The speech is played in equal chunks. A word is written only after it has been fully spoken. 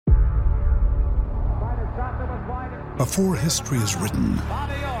Before history is written,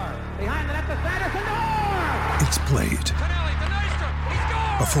 it's played.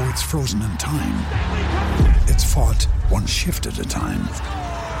 Before it's frozen in time, it's fought one shift at a time.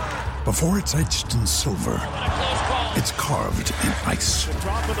 Before it's etched in silver, it's carved in ice.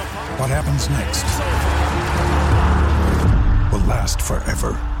 What happens next will last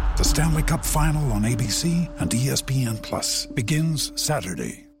forever. The Stanley Cup Final on ABC and ESPN Plus begins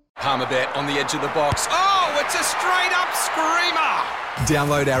Saturday. Palmerbet on the edge of the box. Oh, it's a straight-up screamer!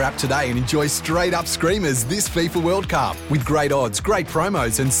 Download our app today and enjoy straight-up screamers this FIFA World Cup with great odds, great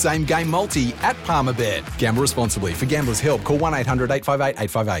promos and same-game multi at Palmerbet. Gamble responsibly. For Gamblers' Help, call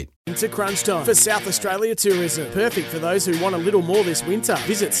 1-800-858-858. Into crunch time for South Australia Tourism. Perfect for those who want a little more this winter.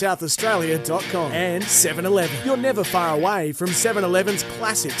 Visit southaustralia.com. And 7-Eleven. You're never far away from 7-Eleven's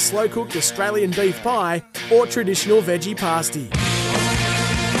classic slow-cooked Australian beef pie or traditional veggie pasty.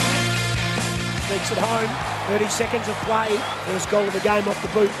 At home, 30 seconds of play. First goal of the game off the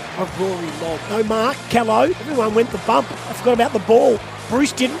boot of Rory Lobb. No mark, Callow. Everyone went the bump. I forgot about the ball.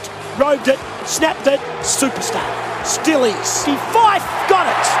 Bruce didn't. Roved it, snapped it. Superstar. Still is. Fife got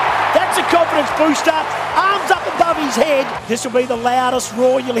it. That's a confidence booster. Arms up above his head. This will be the loudest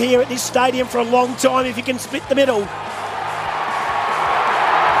roar you'll hear at this stadium for a long time if he can split the middle.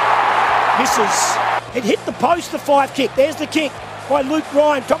 Misses. It hit the post, the Fife kick. There's the kick by Luke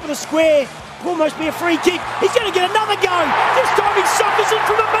Ryan, top of the square. Almost be a free kick. He's going to get another go. This time he suckers it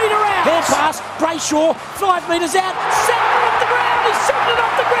from a metre out. Ball pass. Brayshaw, 5 metres out. Centre off the ground. He's shot it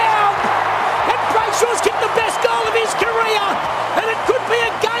off the ground. And Brayshaw's kicked the best goal of his career. And it could be a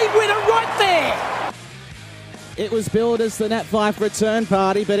game winner right there. It was billed as the Nat Fife return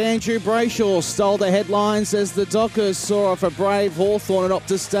party, but Andrew Brayshaw stole the headlines as the Dockers saw off a brave Hawthorn at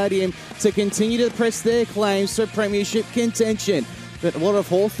Optus Stadium to continue to press their claims for premiership contention. But what of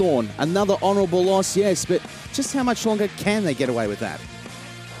Hawthorn? Another honourable loss, yes, but just how much longer can they get away with that?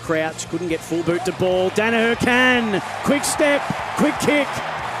 Crouch couldn't get full boot to ball. Danaher can. Quick step, quick kick.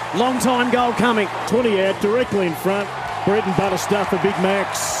 Long time goal coming. 20 out, directly in front. Bread and butter stuff for Big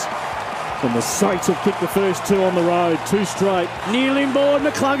Max. And the Saints have kicked the first two on the road. Two straight. Neil inboard.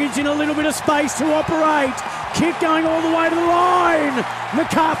 McCluggage in a little bit of space to operate. Kick going all the way to the line.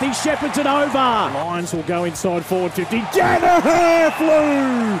 McCarthy shepherds it over. Lions will go inside forward 50. Danaher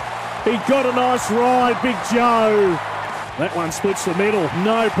flew. He got a nice ride, Big Joe. That one splits the middle.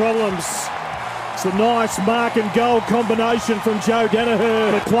 No problems. It's a nice mark and goal combination from Joe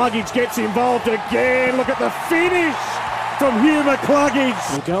Danaher. McCluggage gets involved again. Look at the finish from Hugh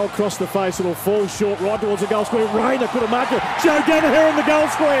McCluggage. The goal across the face. It'll fall short right towards the goal square. Rayner could have marked it. Joe Danaher in the goal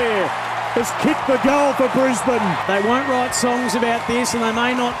square has kicked the goal for Brisbane. They won't write songs about this and they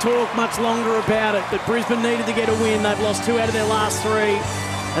may not talk much longer about it, but Brisbane needed to get a win. They've lost 2 out of their last 3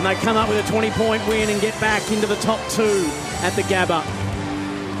 and they come up with a 20-point win and get back into the top 2 at the Gabba.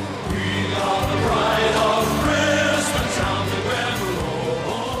 We are the pride of Brisbane town.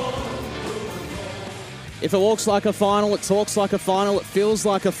 If it walks like a final, it talks like a final, it feels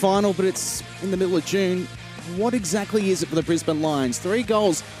like a final, but it's in the middle of June. What exactly is it for the Brisbane Lions? 3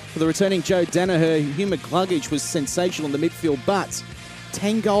 goals for the returning Joe Danaher. Hugh McCluggage was sensational in the midfield, but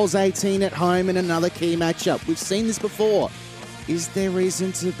 10 goals, 18 at home in another key matchup. We've seen this before. Is there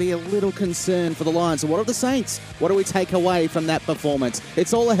reason to be a little concerned for the Lions? And what of the Saints? What do we take away from that performance?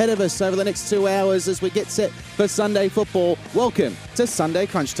 It's all ahead of us over the next 2 hours as we get set for Sunday football. Welcome to Sunday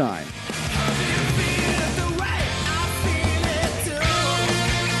Crunch Time.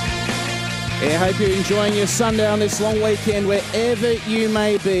 I hope you're enjoying your Sunday on this long weekend wherever you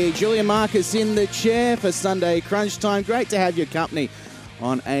may be. Julian Marcus in the chair for Sunday Crunch Time. Great to have your company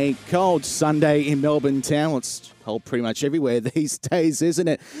on a cold Sunday in Melbourne town. It's cold pretty much everywhere these days, isn't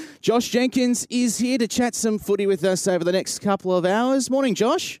it? Josh Jenkins is here to chat some footy with us over the next couple of hours. Morning,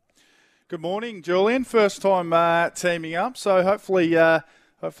 Josh. Good morning, Julian. First time teaming up, so hopefully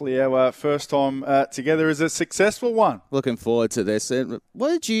our first time together is a successful one. Looking forward to this. What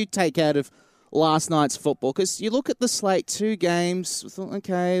did you take out of last night's football? Because you look at the slate, 2 games, thought,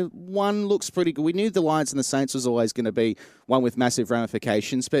 okay, one looks pretty good. We knew the Lions and the Saints was always going to be one with massive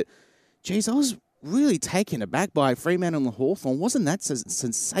ramifications, but geez, I was really taken aback by Fremantle and Hawthorn. Wasn't that a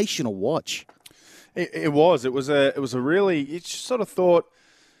sensational watch? It was. It was a really. You just sort of thought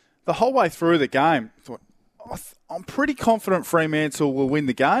the whole way through the game. I'm pretty confident Fremantle will win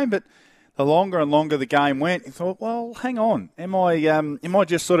the game, but the longer and longer the game went, you thought, well, hang on, am I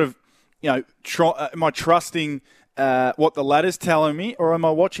just sort of, am I trusting what the ladder's telling me, or am I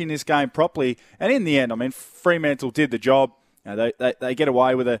watching this game properly? And in the end, I mean, Fremantle did the job. They get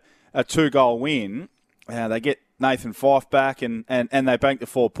away with a 2-goal win. They get Nathan Fife back, and they bank the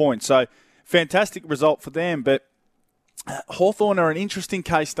 4 points. So fantastic result for them, but Hawthorn are an interesting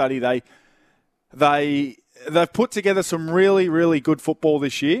case study. They've put together some really, really good football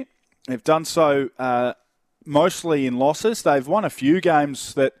this year. They've done so mostly in losses. They've won a few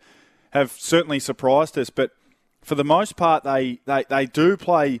games that have certainly surprised us, but for the most part, they do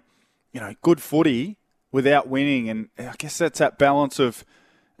play, good footy without winning, and I guess that's that balance of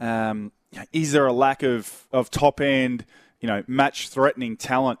is there a lack of top end, match-threatening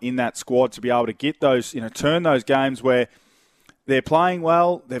talent in that squad to be able to get those, turn those games where they're playing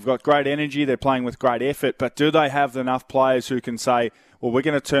well, they've got great energy, they're playing with great effort, but do they have enough players who can say, well, we're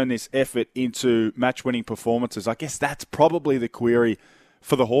going to turn this effort into match-winning performances? I guess that's probably the query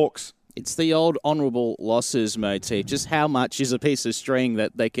for the Hawks. It's the old honourable losses motif. Just how much is a piece of string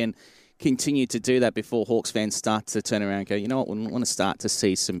that they can continue to do that before Hawks fans start to turn around and go, you know what, we want to start to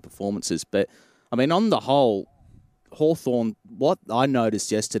see some performances. But, I mean, on the whole, Hawthorn, what I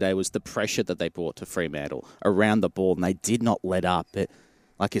noticed yesterday was the pressure that they brought to Fremantle around the ball, and they did not let up. But,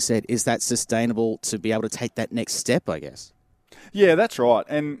 like I said, is that sustainable to be able to take that next step, I guess? Yeah, that's right.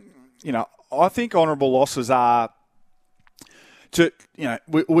 And, I think honourable losses are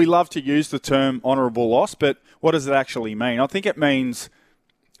we love to use the term honourable loss, but what does it actually mean? I think it means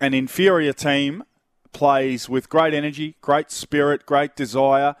an inferior team plays with great energy, great spirit, great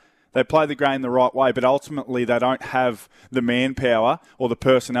desire. They play the game the right way, but ultimately they don't have the manpower or the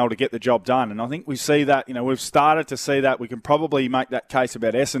personnel to get the job done. And I think we see that, we've started to see that. We can probably make that case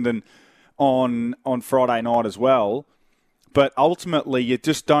about Essendon on Friday night as well. But ultimately you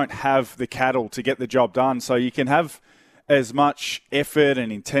just don't have the cattle to get the job done. So you can have as much effort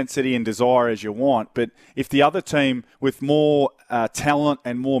and intensity and desire as you want, but if the other team with more talent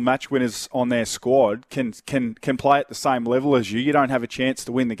and more match winners on their squad can play at the same level as you, you don't have a chance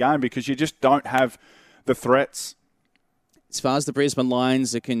to win the game because you just don't have the threats. As far as the Brisbane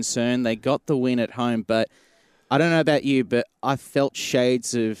Lions are concerned, they got the win at home, but I don't know about you, but I felt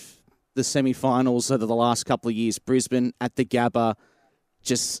shades of the semi-finals over the last couple of years. Brisbane at the Gabba,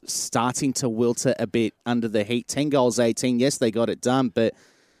 just starting to wilter a bit under the heat. 10 goals, 18. Yes, they got it done, but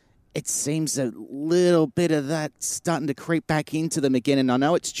it seems a little bit of that starting to creep back into them again. And I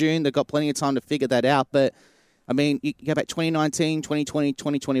know it's June. They've got plenty of time to figure that out. But, I mean, you go back 2019, 2020,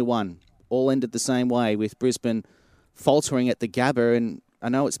 2021. All ended the same way with Brisbane faltering at the Gabba. And I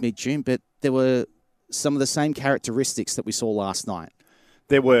know it's mid-June, but there were some of the same characteristics that we saw last night.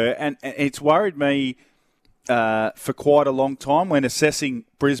 There were. And it's worried me for quite a long time when assessing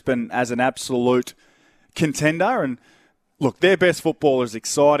Brisbane as an absolute contender. And look, their best football is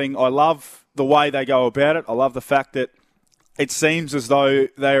exciting. I love the way they go about it. I love the fact that it seems as though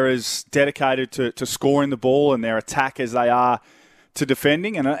they're as dedicated to scoring the ball and their attack as they are to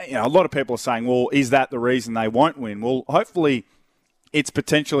defending. And a lot of people are saying, well, is that the reason they won't win? Well, hopefully it's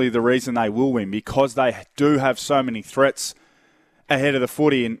potentially the reason they will win because they do have so many threats ahead of the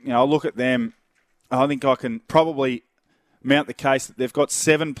footy. And I look at them, I think I can probably mount the case that they've got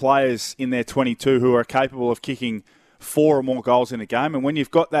 7 players in their 22 who are capable of kicking 4 or more goals in a game. And when you've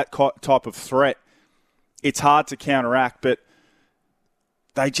got that type of threat, it's hard to counteract. But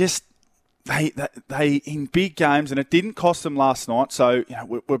they in big games, and it didn't cost them last night, so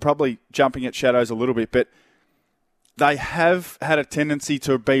we're probably jumping at shadows a little bit, but they have had a tendency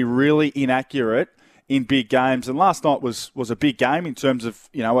to be really inaccurate in big games. And last night was a big game in terms of,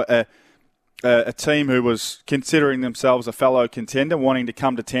 a team who was considering themselves a fellow contender, wanting to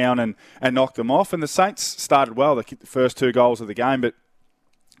come to town and knock them off. And the Saints started well. They kicked the first 2 goals of the game. But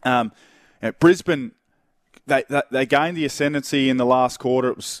Brisbane, they gained the ascendancy in the last quarter.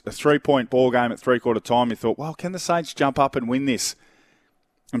 It was a 3-point ball game at three-quarter time. You thought, well, can the Saints jump up and win this?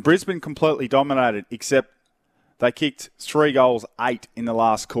 And Brisbane completely dominated, except they kicked 3 goals, 8 in the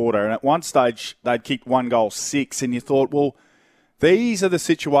last quarter. And at one stage, they'd kicked 1 goal, 6. And you thought, well, these are the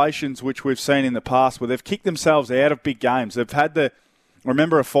situations which we've seen in the past where they've kicked themselves out of big games. They've had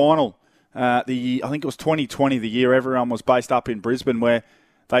remember a final, I think it was 2020, the year everyone was based up in Brisbane, where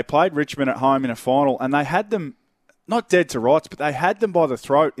they played Richmond at home in a final and they had them, not dead to rights, but they had them by the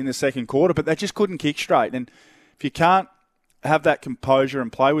throat in the second quarter, but they just couldn't kick straight. And if you can't have that composure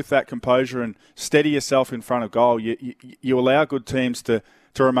and play with that composure and steady yourself in front of goal, you allow good teams to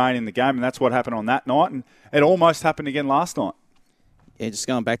remain in the game. And that's what happened on that night. And it almost happened again last night. Yeah, just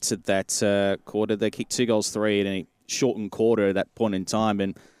going back to that quarter, they kicked 2 goals, 3 in a shortened quarter at that point in time,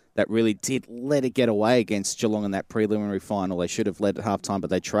 and that really did let it get away against Geelong in that preliminary final. They should have led at halftime,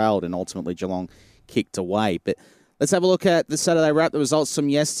 but they trailed, and ultimately Geelong kicked away. But let's have a look at the Saturday wrap, the results from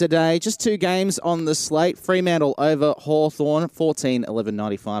yesterday. Just 2 games on the slate. Fremantle over Hawthorn,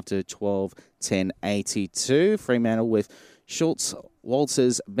 14-11-95 to 12-10-82. Fremantle with Schultz,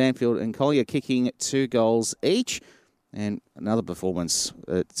 Walters, Banfield and Collier kicking 2 goals each. And another performance,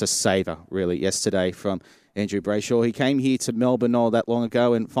 it's a saver, really, yesterday from Andrew Brayshaw. He came here to Melbourne not that long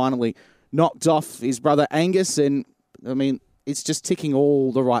ago and finally knocked off his brother Angus. And, I mean, it's just ticking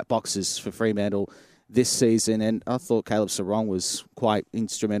all the right boxes for Fremantle this season. And I thought Caleb Sarong was quite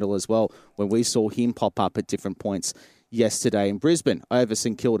instrumental as well when we saw him pop up at different points yesterday. In Brisbane, over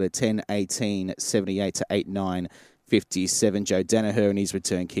St Kilda, 10-18, 78-8-9, 57. Joe Danaher and his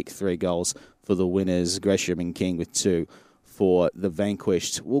return kick, 3 goals for the winners. Gresham and King with 2 for the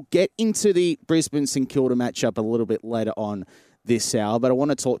vanquished. We'll get into the Brisbane-St Kilda matchup a little bit later on this hour, but I want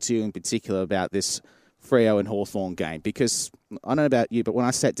to talk to you in particular about this Freo and Hawthorn game, because I don't know about you, but when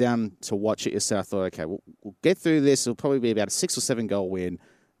I sat down to watch it yesterday, I thought, okay, we'll get through this. It'll probably be about a 6 or 7 goal win.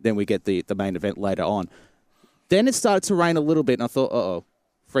 Then we get the main event later on. Then it started to rain a little bit, and I thought, uh-oh,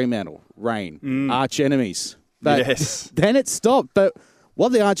 Fremantle, rain, arch enemies. But yes. Then it stopped. But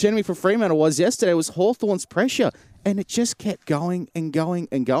what the arch enemy for Fremantle was yesterday was Hawthorn's pressure. And it just kept going and going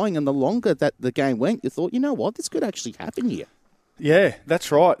and going. And the longer that the game went, you thought, you know what, this could actually happen here. Yeah,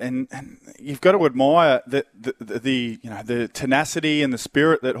 that's right. And you've got to admire the tenacity and the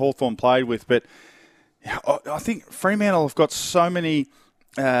spirit that Hawthorn played with. But I think Fremantle have got so many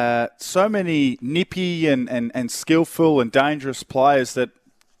nippy and skillful and dangerous players that,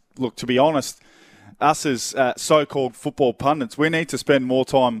 look, to be honest, us as so-called football pundits, we need to spend more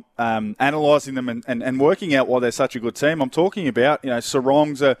time analysing them and working out why they're such a good team. I'm talking about,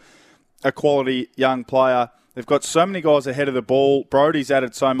 Sarong's a quality young player. They've got so many guys ahead of the ball. Brody's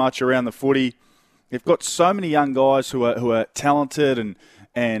added so much around the footy. They've got so many young guys who are talented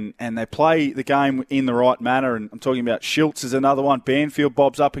and they play the game in the right manner. And I'm talking about Schultz is another one. Banfield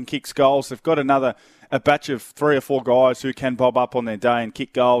bobs up and kicks goals. They've got a batch of 3 or 4 guys who can bob up on their day and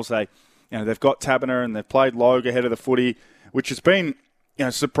kick goals. They've got Taberner and they've played Logue ahead of the footy, which has been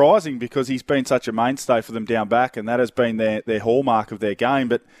surprising because he's been such a mainstay for them down back, and that has been their hallmark of their game.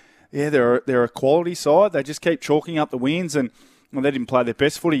 But yeah, they're a quality side. They just keep chalking up the wins, and they didn't play their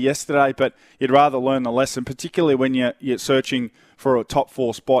best footy yesterday. But you'd rather learn the lesson, particularly when you're searching for a top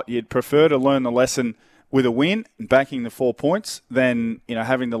 4 spot. You'd prefer to learn the lesson with a win and banking the 4 points than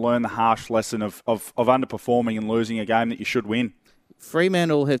having to learn the harsh lesson of underperforming and losing a game that you should win.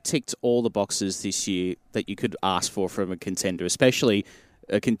 Fremantle have ticked all the boxes this year that you could ask for from a contender, especially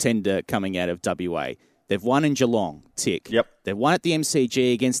a contender coming out of WA. They've won in Geelong, tick. Yep. They've won at the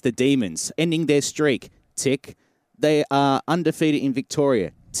MCG against the Demons, ending their streak, tick. They are undefeated in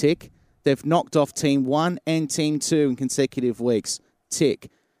Victoria, tick. They've knocked off Team 1 and Team 2 in consecutive weeks, tick.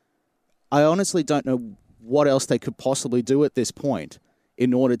 I honestly don't know what else they could possibly do at this point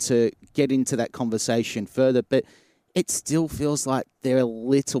in order to get into that conversation further, but it still feels like they're a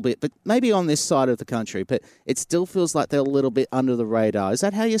little bit, but maybe on this side of the country, but it still feels like they're a little bit under the radar. Is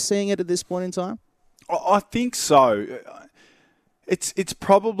that how you're seeing it at this point in time? I think so. It's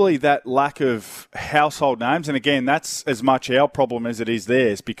probably that lack of household names, and again, that's as much our problem as it is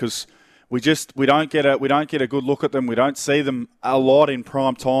theirs, because we don't get a good look at them. We don't see them a lot in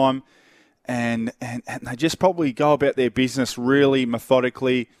prime time, and they just probably go about their business really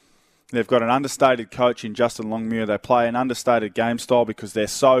methodically. They've got an understated coach in Justin Longmuir. They play an understated game style because they're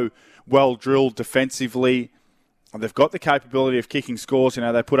so well drilled defensively. They've got the capability of kicking scores.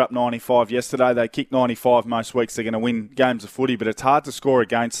 They put up 95 yesterday. They kick 95 most weeks. They're going to win games of footy, but it's hard to score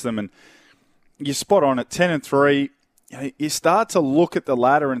against them. And you're spot on at 10-3. You start to look at the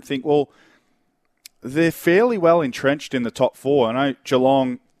ladder and think, well, they're fairly well entrenched in the top 4. I know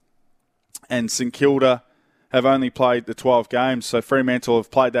Geelong and St Kilda have only played the 12 games, so Fremantle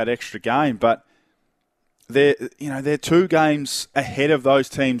have played that extra game, but they're 2 games ahead of those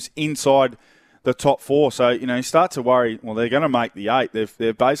teams inside the top 4. So, you start to worry, well, they're going to make the 8.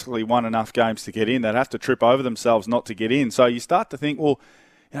 They've basically won enough games to get in. They'd have to trip over themselves not to get in. So you start to think, well,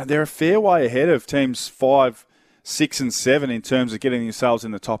 they're a fair way ahead of teams 5, 6 and 7 in terms of getting themselves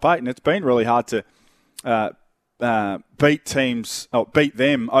in the top 8. And it's been really hard to beat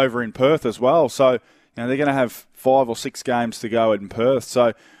them over in Perth as well. So, they're going to have 5 or 6 games to go in Perth.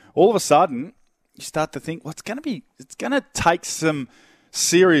 So all of a sudden, you start to think, well, it's going to take some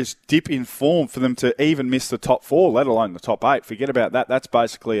serious dip in form for them to even miss the top 4, let alone the top 8. Forget about that. That's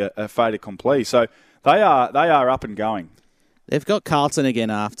basically a fait accompli. So they are up and going. They've got Carlton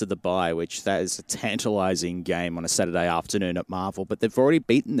again after the bye, which that is a tantalising game on a Saturday afternoon at Marvel, but they've already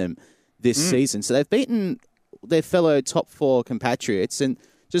beaten them this season. So they've beaten their fellow top 4 compatriots, and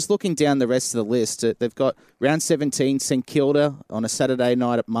just looking down the rest of the list, they've got round 17, St Kilda on a Saturday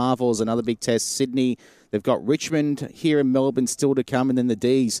night at Marvels, another big test, Sydney. They've got Richmond here in Melbourne still to come, and then the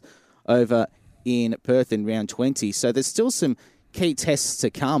D's over in Perth in round 20. So there's still some key tests to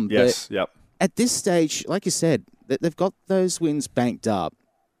come. Yes, but at this stage, like you said, they've got those wins banked up.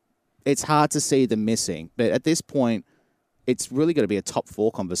 It's hard to see them missing. But at this point, it's really got to be a top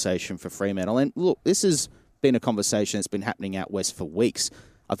 4 conversation for Fremantle. And look, this has been a conversation that's been happening out west for weeks.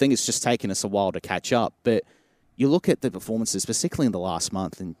 I think it's just taken us a while to catch up. But you look at the performances, particularly in the last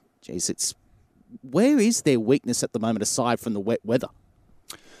month, and, geez, where is their weakness at the moment aside from the wet weather?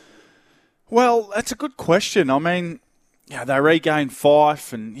 Well, that's a good question. I mean, they regain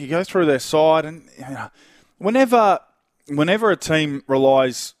Fife, and you go through their side, and whenever a team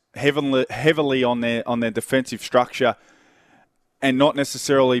relies heavily on their defensive structure and not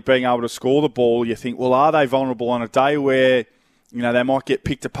necessarily being able to score the ball, you think, well, are they vulnerable on a day where they might get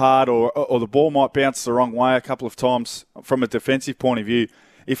picked apart or the ball might bounce the wrong way a couple of times from a defensive point of view?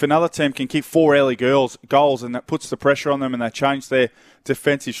 If another team can kick 4 early goals and that puts the pressure on them and they change their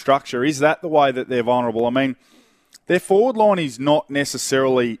defensive structure, is that the way that they're vulnerable? I mean, their forward line is not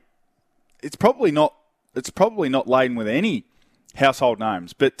necessarily. It's probably not laden with any household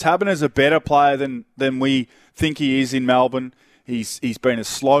names. But Taberner's a better player than we think he is in Melbourne. He's been a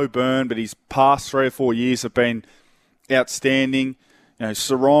slow burn, but his past 3 or 4 years have been outstanding.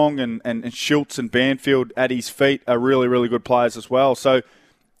 Sarong and Schultz and Banfield at his feet are really, really good players as well. So,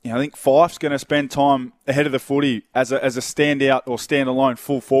 I think Fife's going to spend time ahead of the footy as a standout or standalone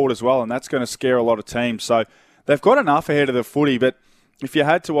full forward as well, and that's going to scare a lot of teams. So they've got enough ahead of the footy, but if you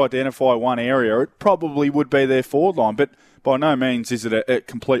had to identify one area, it probably would be their forward line. But by no means is it a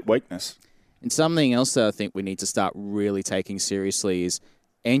complete weakness. And something else that I think we need to start really taking seriously is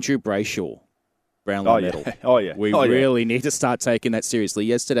Andrew Brayshaw, Brownlow medal. We really need to start taking that seriously.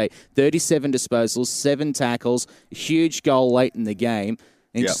 Yesterday, 37 disposals, 7 tackles, huge goal late in the game.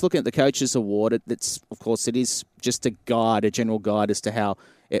 And just looking at the Coaches Award, it is just a general guide as to how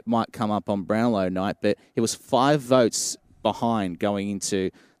it might come up on Brownlow night. But it was 5 votes behind going into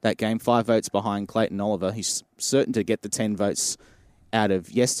that game, 5 votes behind Clayton Oliver. He's certain to get the 10 votes out of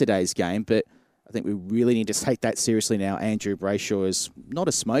yesterday's game, but I think we really need to take that seriously now. Andrew Brayshaw is not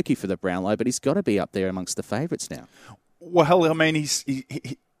a smoky for the Brownlow, but he's got to be up there amongst the favourites now. Well, I mean, he's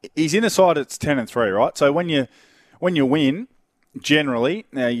in the side that's 10-3, right? So when you win, generally,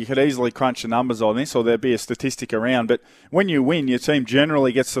 now you could easily crunch the numbers on this, or there'd be a statistic around, but when you win, your team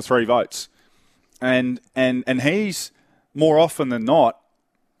generally gets the 3 votes, and he's more often than not.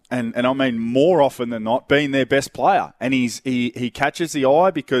 And I mean more often than not, being their best player. And he catches the eye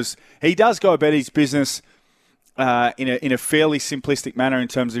because he does go about his business in a fairly simplistic manner in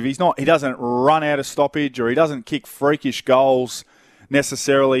terms of he doesn't run out of stoppage or he doesn't kick freakish goals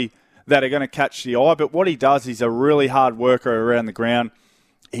necessarily that are going to catch the eye. But what he does, he's a really hard worker around the ground.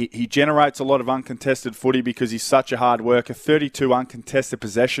 He generates a lot of uncontested footy because he's such a hard worker. 32 uncontested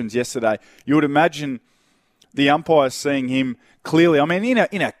possessions yesterday. You would imagine the umpires seeing him clearly. I mean,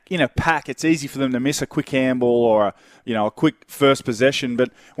 in a pack, it's easy for them to miss a quick handball or a quick first possession. But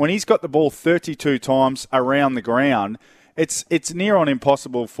when he's got the ball 32 times around the ground, it's near on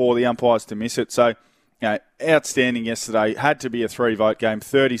impossible for the umpires to miss it. So, outstanding yesterday. Had to be a 3-vote game.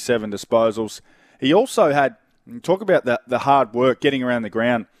 37 disposals. He also had, talk about the hard work getting around the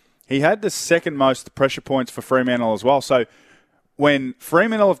ground. He had the second most pressure points for Fremantle as well. So when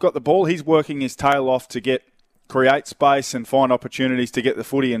Fremantle have got the ball, he's working his tail off to create space and find opportunities to get the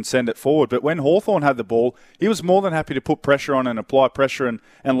footy and send it forward. But when Hawthorn had the ball, he was more than happy to put pressure on and apply pressure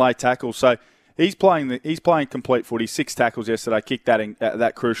and lay tackles. So he's playing complete footy. 6 tackles yesterday, kicked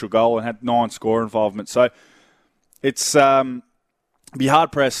that crucial goal and had 9 score involvement. So it's be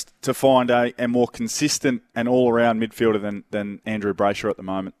hard pressed to find a more consistent and all around midfielder than Andrew Brayshaw at the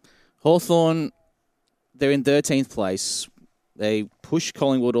moment. Hawthorn, they're in 13th place. They pushed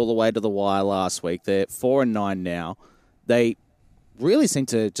Collingwood all the way to the wire last week. They're 4-9 now. They really seem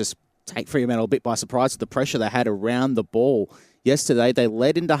to just take Fremantle a bit by surprise with the pressure they had around the ball. Yesterday, they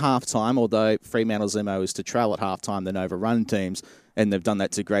led into halftime, although Fremantle's MO is to trail at halftime than overrun teams, and they've done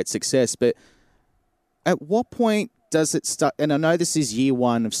that to great success. But at what point does it start? And I know this is year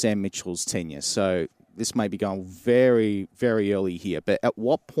 1 of Sam Mitchell's tenure, so this may be going very, very early here. But at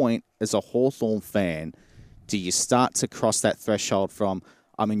what point, as a Hawthorn fan, do you start to cross that threshold from,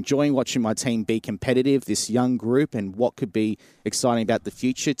 I'm enjoying watching my team be competitive, this young group, and what could be exciting about the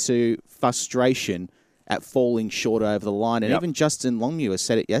future, to frustration at falling short over the line? And even Justin Longmuir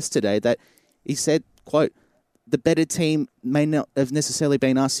said it yesterday, that he said, quote, the better team may not have necessarily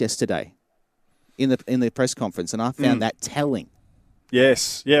been us yesterday in the press conference. And I found that telling.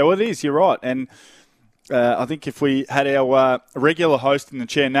 Yes. Yeah, well, it is. You're right. And I think if we had our regular host in the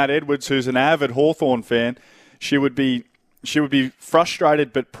chair, Nat Edwards, who's an avid Hawthorn fan, she would be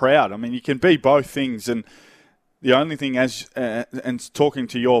frustrated but proud. I mean, you can be both things, and the only thing, and talking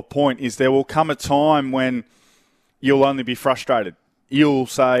to your point, is there will come a time when you'll only be frustrated. You'll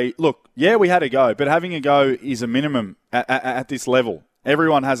say, look, yeah, we had a go, but having a go is a minimum at this level.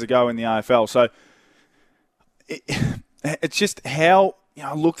 Everyone has a go in the AFL. So it's just how,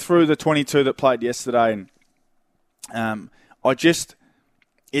 I looked through the 22 that played yesterday, and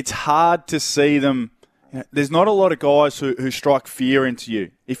it's hard to see them. There's not a lot of guys who strike fear into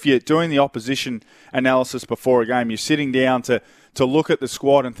you. If you're doing the opposition analysis before a game, you're sitting down to look at the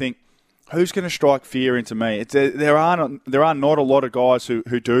squad and think, who's going to strike fear into me? There are not a lot of guys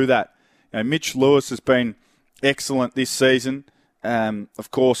who do that. Mitch Lewis has been excellent this season. Of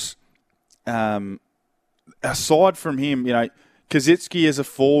course, aside from him, Kazitsky as a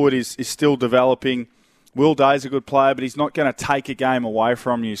forward is still developing. Will Day's a good player, but he's not going to take a game away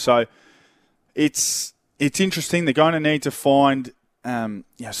from you. So it's interesting. They're going to need to find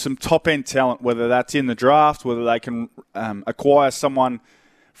some top-end talent, whether that's in the draft, whether they can acquire someone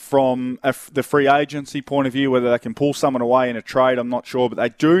from the free agency point of view, whether they can pull someone away in a trade, I'm not sure. But they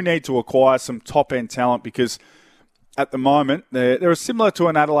do need to acquire some top-end talent because at the moment they're similar to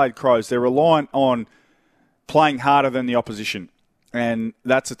an Adelaide Crows. They're reliant on playing harder than the opposition. And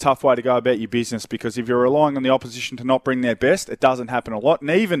that's a tough way to go about your business because if you're relying on the opposition to not bring their best, it doesn't happen a lot. And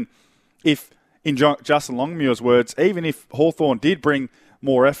even if, in Justin Longmuir's words, even if Hawthorn did bring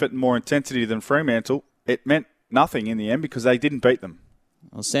more effort and more intensity than Fremantle, it meant nothing in the end because they didn't beat them.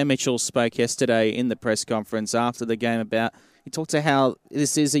 Well, Sam Mitchell spoke yesterday in the press conference after the game he talked to how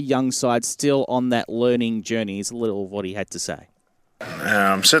this is a young side still on that learning journey. Is a little of what he had to say.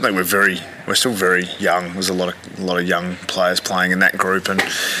 Certainly, we're still very young. There's a lot of young players playing in that group, and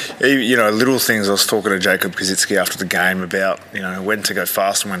little things. I was talking to Jacob Kazitsky after the game about when to go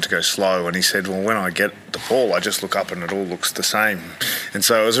fast and when to go slow, and he said, "Well, when I get the ball, I just look up and it all looks the same." And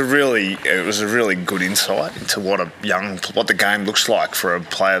so it was a really good insight into what the game looks like for a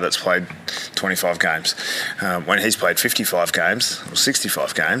player that's played 25 games. When he's played 55 games or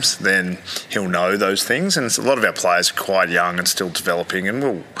 65 games, then he'll know those things. And a lot of our players are quite young and still developing,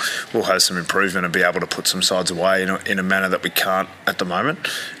 and we'll have some improvement and be able to put some sides away in a manner that we can't at the moment.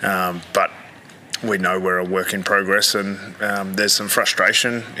 But we know we're a work in progress, and there's some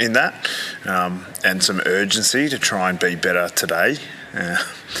frustration in that and some urgency to try and be better today.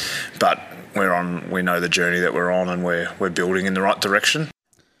 But we know the journey that we're on, and we're building in the right direction.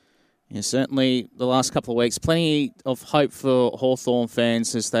 Yeah, certainly the last couple of weeks, plenty of hope for Hawthorn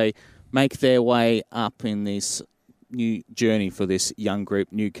fans as they make their way up in this new journey for this young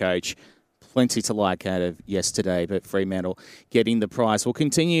group, new coach. Plenty to like out of yesterday, but Fremantle getting the prize. We'll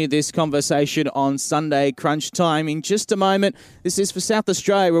continue this conversation on Sunday Crunch Time in just a moment. This is for South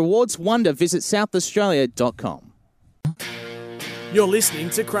Australia. Rewards wonder. Visit southaustralia.com. You're listening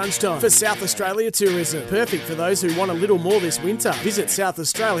to Crunch Time for South Australia Tourism. Perfect for those who want a little more this winter. Visit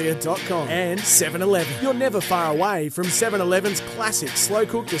southaustralia.com. And 7-Eleven. You're never far away from 7-Eleven's classic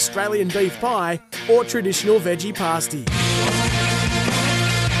slow-cooked Australian beef pie or traditional veggie pasty.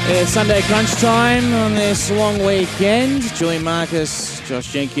 Yeah, Sunday Crunch Time on this long weekend. Julian Marcus,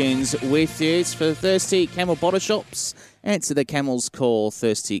 Josh Jenkins with you. It's for Thirsty Camel Bottle Shops. Answer the Camel's Call,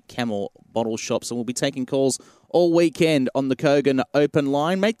 Thirsty Camel Bottle Shops. And we'll be taking calls all weekend on the Kogan open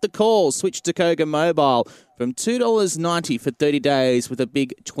line. Make the call. Switch to Kogan Mobile from $2.90 for 30 days with a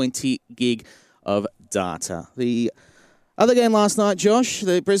big 20 gig of data. The other game last night, Josh,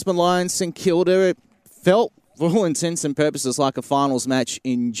 the Brisbane Lions, St Kilda, it felt for all intents and purposes like a finals match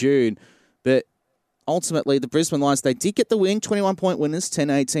in June. But ultimately, the Brisbane Lions, they did get the win, 21-point winners,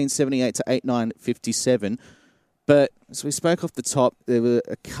 10-18, 78 to 8-9, 57. But as we spoke off the top, there were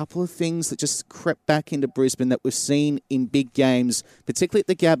a couple of things that just crept back into Brisbane that we've seen in big games, particularly at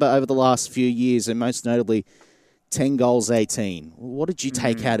the Gabba over the last few years, and most notably 10 goals, 18. What did you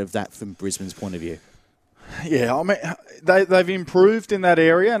take out of that from Brisbane's point of view? Yeah, I mean, they've improved in that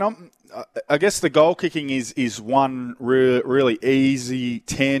area, and I guess the goal kicking is one really easy,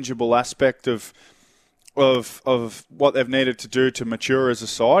 tangible aspect of what they've needed to do to mature as a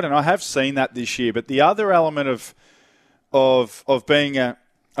side, and I have seen that this year. But the other element of being a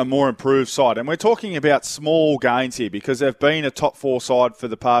more improved side, and we're talking about small gains here because they've been a top four side for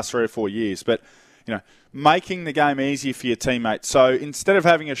the past 3 or 4 years, but making the game easier for your teammates. So instead of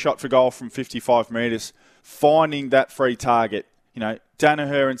having a shot for goal from 55 metres, finding that free target.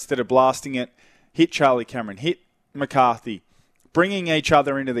 Danaher, instead of blasting it, hit Charlie Cameron, hit McCarthy, bringing each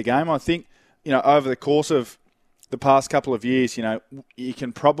other into the game. I think, over the course of the past couple of years, you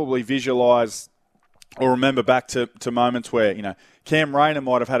can probably visualise or remember back to moments where, Cam Rayner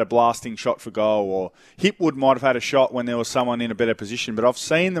might have had a blasting shot for goal, or Hipwood might have had a shot when there was someone in a better position. But I've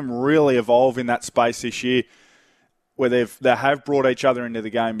seen them really evolve in that space this year where they have brought each other into the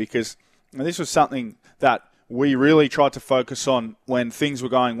game, because this was something that we really tried to focus on when things were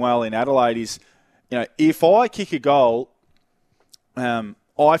going well in Adelaide is, if I kick a goal,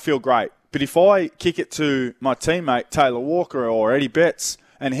 I feel great. But if I kick it to my teammate, Taylor Walker or Eddie Betts,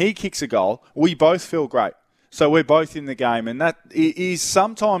 and he kicks a goal, we both feel great. So we're both in the game. And that is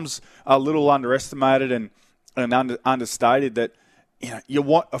sometimes a little underestimated and understated that,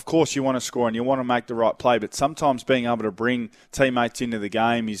 of course you want to score and you want to make the right play, but sometimes being able to bring teammates into the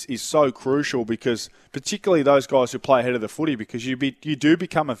game is so crucial, because particularly those guys who play ahead of the footy, because you do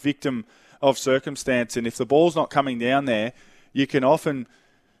become a victim of circumstance. And if the ball's not coming down there, you can often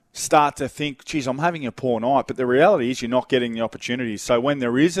start to think, geez, I'm having a poor night. But the reality is you're not getting the opportunities. So when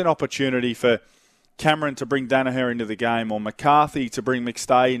there is an opportunity for Cameron to bring Danaher into the game or McCarthy to bring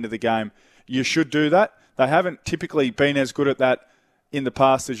McStay into the game, you should do that. They haven't typically been as good at that in the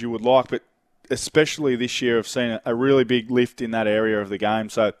past as you would like, but especially this year I've seen a really big lift in that area of the game.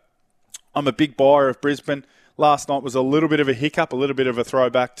 So I'm a big buyer of Brisbane. Last night was a little bit of a hiccup, a little bit of a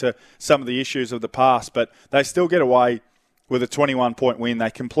throwback to some of the issues of the past, but they still get away with a 21-point win. They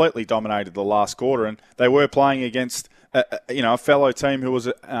completely dominated the last quarter, and they were playing against a fellow team who was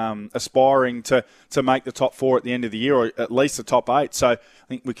aspiring to make the top 4 at the end of the year, or at least the top 8. So I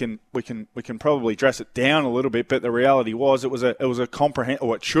think we can probably dress it down a little bit, but the reality was it was a comprehensive,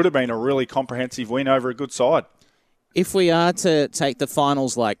 or it should have been a really comprehensive win over a good side. If we are to take the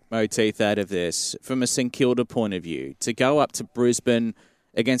finals like motif out of this, from a St Kilda point of view, to go up to Brisbane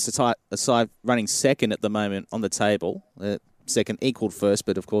against a side running second at the moment on the table, second equaled first,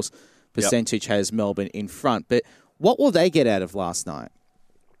 but of course percentage has Melbourne in front. But what will they get out of last night?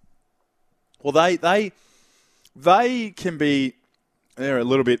 Well, they can be, they're a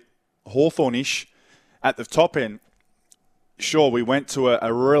little bit Hawthorne-ish at the top end. Sure, we went to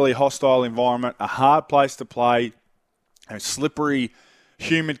a really hostile environment, a hard place to play, slippery,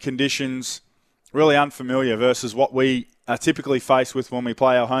 humid conditions, really unfamiliar versus what we are typically faced with when we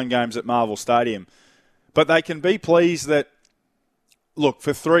play our home games at Marvel Stadium. But they can be pleased that, look,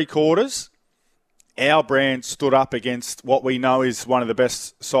 for 3 quarters, our brand stood up against what we know is one of the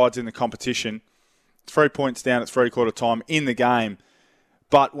best sides in the competition. 3 points down at 3-quarter time in the game.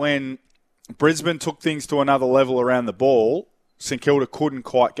 But when Brisbane took things to another level around the ball, St Kilda couldn't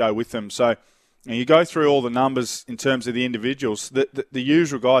quite go with them. So you go through all the numbers in terms of the individuals. The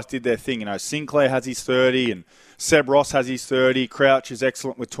usual guys did their thing. Sinclair has his 30 and Seb Ross has his 30. Crouch is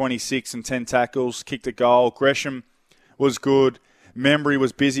excellent with 26 and 10 tackles, kicked a goal. Gresham was good. Membry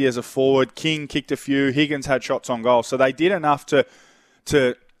was busy as a forward. King kicked a few. Higgins had shots on goal. So they did enough to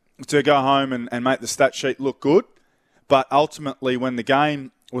go home and make the stat sheet look good. But ultimately, when the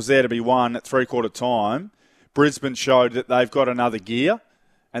game was there to be won at 3-quarter time, Brisbane showed that they've got another gear.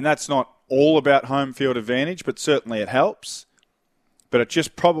 And that's not all about home field advantage, but certainly it helps. But it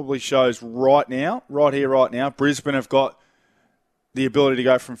just probably shows right now, Brisbane have got the ability to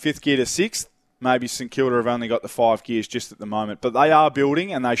go from 5th gear to 6th. Maybe St Kilda have only got the 5 gears just at the moment. But they are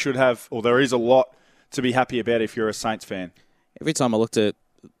building, and they should have, or there is a lot to be happy about if you're a Saints fan. Every time I looked at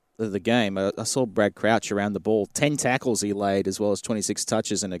the game, I saw Brad Crouch around the ball. 10 tackles he laid, as well as 26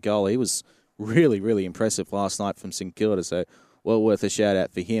 touches and a goal. He was really, really impressive last night from St Kilda, so well worth a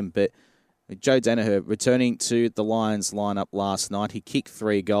shout-out for him. But Joe Danaher returning to the Lions lineup last night. He kicked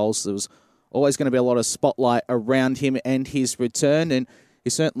 3 goals. There was always going to be a lot of spotlight around him and his return, and he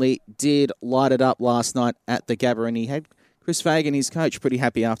certainly did light it up last night at the Gabba, and he had Chris Fagan, his coach, pretty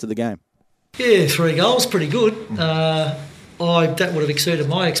happy after the game. Yeah, 3 goals, pretty good. That would have exceeded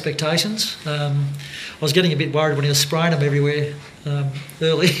my expectations. I was getting a bit worried when he was spraying them everywhere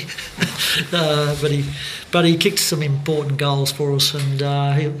early, but he kicked some important goals for us,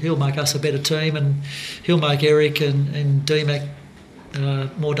 and he'll make us a better team, and he'll make Eric and D-Mac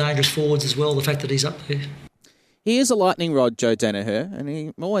more dangerous forwards as well, the fact that he's up there. He is a lightning rod, Joe Danaher, and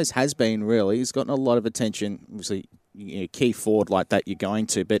he always has been, really. He's gotten a lot of attention. Obviously, key forward like that you're going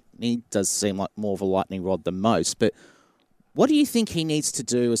to, but he does seem like more of a lightning rod than most. But what do you think he needs to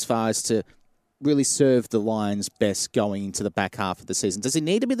do as far as to really serve the Lions best going into the back half of the season? Does he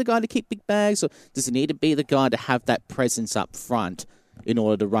need to be the guy to keep big bags, or does he need to be the guy to have that presence up front in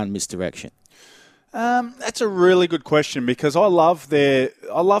order to run misdirection? That's a really good question, because I love the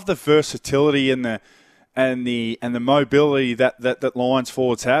versatility and the mobility that Lions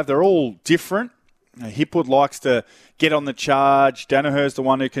forwards have. They're all different. Hipwood likes to get on the charge. Danaher's the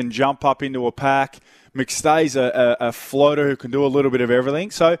one who can jump up into a pack. McStay's a floater who can do a little bit of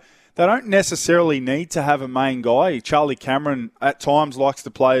everything. So they don't necessarily need to have a main guy. Charlie Cameron at times likes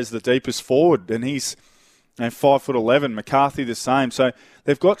to play as the deepest forward, and he's 5'11". McCarthy the same. So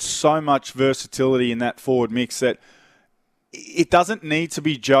they've got so much versatility in that forward mix that it doesn't need to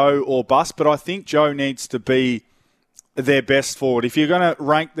be Joe or bust, but I think Joe needs to be their best forward. If you're going to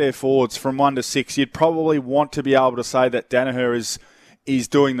rank their forwards from 1 to 6, you'd probably want to be able to say that Danaher is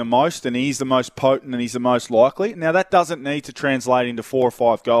doing the most and he's the most potent and he's the most likely. Now, that doesn't need to translate into 4 or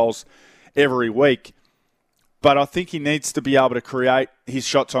 5 goals every week, but I think he needs to be able to create his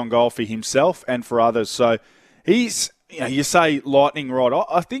shots on goal for himself and for others. So he's, you say lightning rod.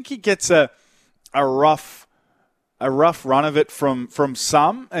 I think he gets a rough run of it from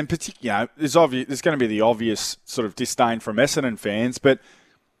some, and particularly, there's going to be the obvious sort of disdain from Essendon fans, but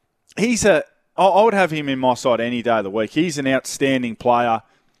I would have him in my side any day of the week. He's an outstanding player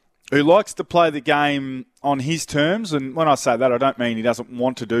who likes to play the game on his terms, and when I say that, I don't mean he doesn't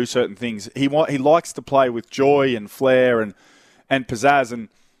want to do certain things. He likes to play with joy and flair and pizzazz, and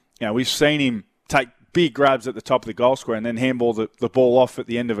we've seen him take big grabs at the top of the goal square and then handball the ball off at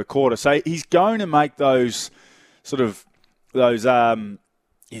the end of a quarter. So he's going to make those he's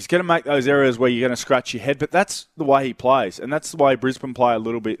going to make those areas where you're going to scratch your head, but that's the way he plays, and that's the way Brisbane play a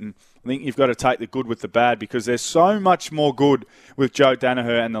little bit, and I think you've got to take the good with the bad because there's so much more good with Joe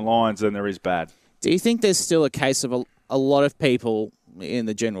Danaher and the Lions than there is bad. Do you think there's still a case of a lot of people in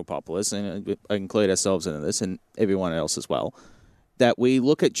the general populace, and I include ourselves in this and everyone else as well, that we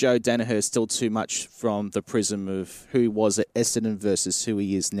look at Joe Danaher still too much from the prism of who he was at Essendon versus who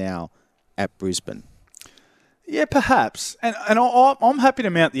he is now at Brisbane? Yeah, perhaps. And I'm happy to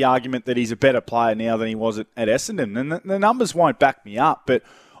mount the argument that he's a better player now than he was at Essendon. And the numbers won't back me up, but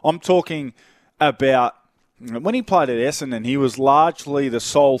I'm talking about when he played at Essendon, he was largely the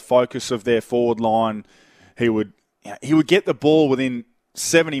sole focus of their forward line. He would get the ball within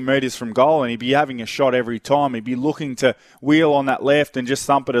 70 metres from goal and he'd be having a shot every time. He'd be looking to wheel on that left and just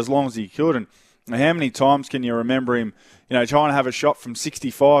thump it as long as he could. And how many times can you remember him trying to have a shot from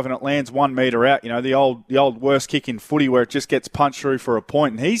 65 and it lands 1 metre out, the old worst kick in footy where it just gets punched through for a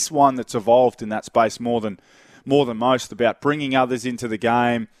point. And he's one that's evolved in that space more than most, about bringing others into the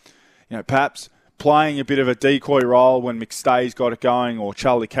game, perhaps playing a bit of a decoy role when McStay's got it going or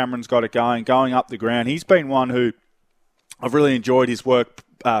Charlie Cameron's got it going up the ground. He's been one who I've really enjoyed his work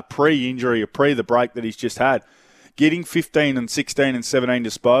pre-injury or pre the break that he's just had, getting 15 and 16 and 17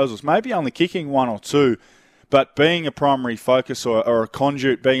 disposals, maybe only kicking 1 or 2, but being a primary focus or a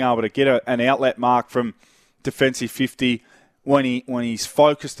conduit, being able to get an outlet mark from defensive 50 when he's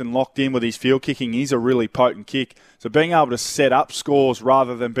focused and locked in with his field kicking, he's a really potent kick. So being able to set up scores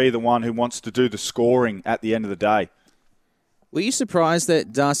rather than be the one who wants to do the scoring at the end of the day. Were you surprised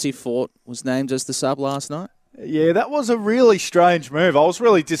that Darcy Fort was named as the sub last night? Yeah, that was a really strange move. I was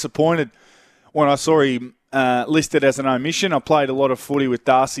really disappointed when I saw him listed as an omission. I played a lot of footy with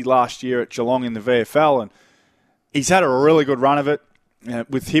Darcy last year at Geelong in the VFL, and he's had a really good run of it.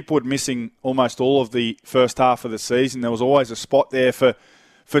 With Hipwood missing almost all of the first half of the season, there was always a spot there for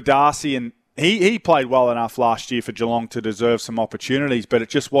Darcy, and he played well enough last year for Geelong to deserve some opportunities, but it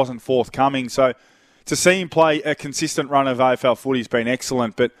just wasn't forthcoming. So to see him play a consistent run of AFL footy has been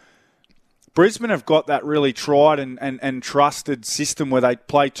excellent, but Brisbane have got that really tried and trusted system where they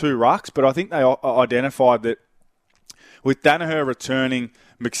play 2 rucks, but I think they identified that with Danaher returning,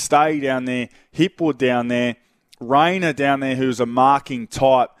 McStay down there, Hipwood down there, Rayner down there who's a marking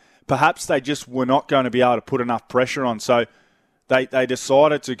type, perhaps they just were not going to be able to put enough pressure on. So they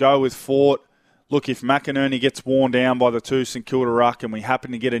decided to go with Fort. Look, if McInerney gets worn down by the 2 St Kilda ruck and we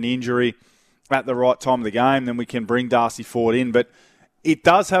happen to get an injury at the right time of the game, then we can bring Darcy Fort in. But it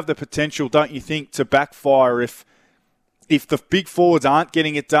does have the potential, don't you think, to backfire if the big forwards aren't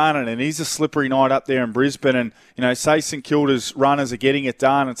getting it done, and it is a slippery night up there in Brisbane, and say St Kilda's runners are getting it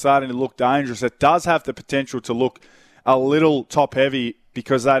done and starting to look dangerous, it does have the potential to look a little top heavy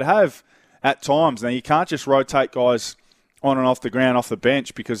because they'd have at times. Now you can't just rotate guys on and off the ground, off the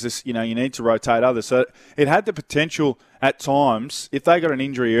bench, because this, you need to rotate others. So it had the potential at times, if they got an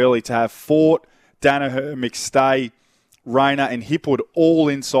injury early, to have Fort, Danaher, McStay, Rayner and Hipwood all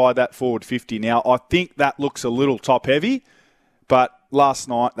inside that forward 50. Now, I think that looks a little top-heavy, but last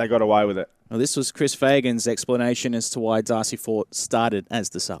night they got away with it. Well, this was Chris Fagan's explanation as to why Darcy Fort started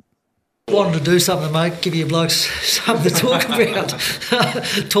as the sub. Wanted to do something, mate, give you blokes something to talk about.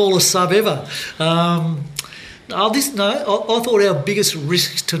 Tallest sub ever. I thought our biggest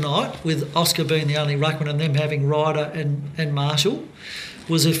risk tonight, with Oscar being the only ruckman and them having Ryder and Marshall,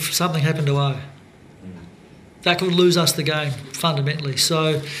 was if something happened to O. That could lose us the game, fundamentally.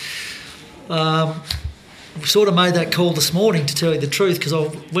 So we sort of made that call this morning, to tell you the truth, because I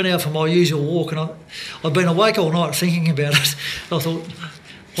went out for my usual walk and I've been awake all night thinking about it. I thought,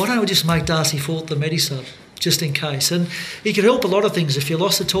 why don't we just make Darcy Fort the medi sub? just in case. And he could help a lot of things. If you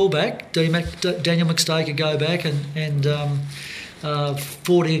lost the tallback, Daniel McStay could go back and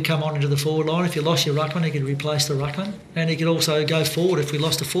Fordy could come on into the forward line. If you lost your ruckman, he could replace the ruckman, and he could also go forward if we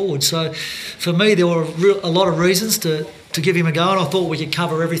lost a forward. So for me, there were a lot of reasons to give him a go, and I thought we could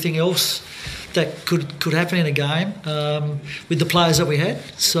cover everything else that could happen in a game with the players that we had.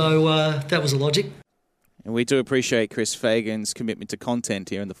 So that was the logic. And we do appreciate Chris Fagan's commitment to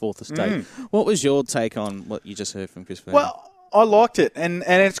content here in the Fourth Estate. What was your take on what you just heard from Chris Fagan? Well, I liked it, and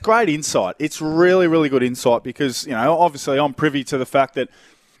it's great insight. It's really, really good insight because, obviously I'm privy to the fact that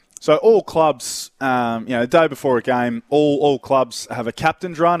all clubs, the day before a game, all clubs have a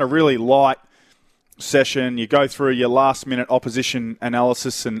captain's run, a really light session. You go through your last-minute opposition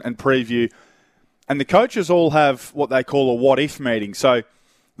analysis and preview, and the coaches all have what they call a what-if meeting. So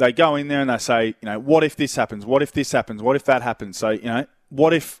they go in there and they say, what if this happens? What if this happens? What if that happens? So,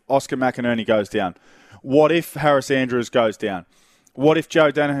 what if Oscar McInerney goes down? What if Harris Andrews goes down? What if Joe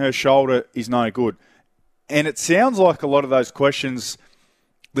Danaher's shoulder is no good? And it sounds like a lot of those questions,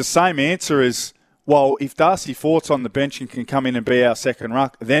 the same answer is, well, if Darcy Fort's on the bench and can come in and be our second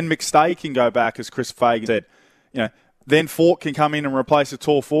ruck, then McStay can go back, as Chris Fagan said. Then Fort can come in and replace a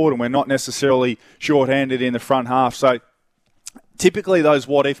tall forward, and we're not necessarily short-handed in the front half. So typically those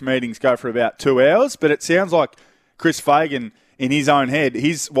what-if meetings go for about 2 hours, but it sounds like Chris Fagan, in his own head,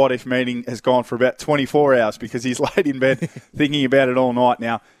 his what-if meeting has gone for about 24 hours because he's laid in bed thinking about it all night.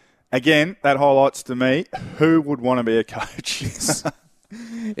 Now, again, that highlights to me, who would want to be a coach?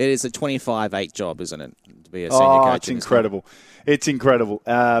 It is a 25/8 job, isn't it, to be a senior coach? It's incredible. It's incredible.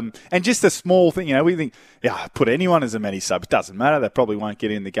 And just a small thing, we think, put anyone as a medi sub. It doesn't matter. They probably won't get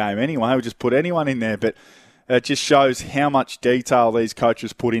in the game anyway. We'll just put anyone in there. But it just shows how much detail these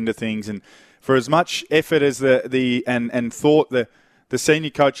coaches put into things. And for as much effort as and thought the senior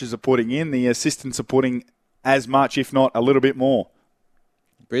coaches are putting in, the assistants are putting as much, if not a little bit more.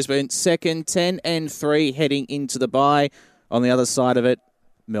 Brisbane second, 10-3 heading into the bye. On the other side of it,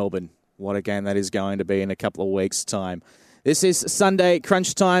 Melbourne. What a game that is going to be in a couple of weeks' time. This is Sunday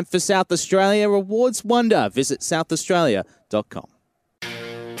Crunch Time for South Australia. Rewards wonder. Visit southaustralia.com.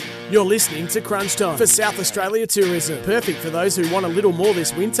 You're listening to Crunch Time for South Australia Tourism. Perfect for those who want a little more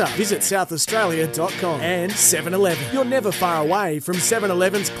this winter. Visit southaustralia.com. And 7-Eleven. You're never far away from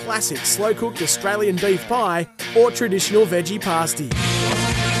 7-Eleven's classic slow-cooked Australian beef pie or traditional veggie pasty.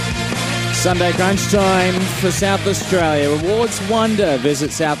 Sunday Crunch Time for South Australia. Rewards wonder.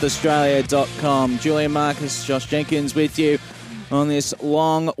 Visit southaustralia.com. Julian Marcus, Josh Jenkins with you on this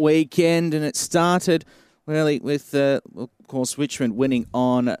long weekend. And it started really with, of course, Richmond winning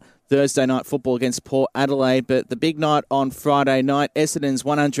on Thursday night football against Port Adelaide. But the big night on Friday night, Essendon's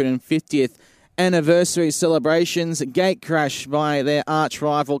 150th anniversary celebrations. Gate crash by their arch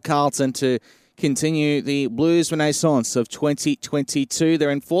rival Carlton to continue the Blues Renaissance of 2022.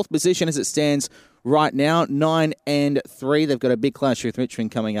 They're in fourth position as it stands right now, 9-3. They've got a big clash with Richmond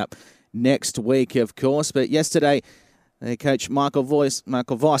coming up next week, of course. But yesterday, their coach Michael Voss,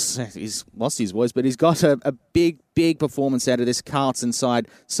 he's lost his voice, but he's got a big performance out of this Carlton side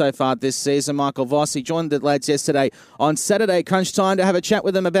so far this season. Michael Voss, he joined the lads yesterday on Saturday Crunch Time to have a chat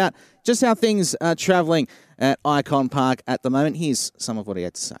with them about just how things are travelling at Icon Park at the moment. Here's some of what he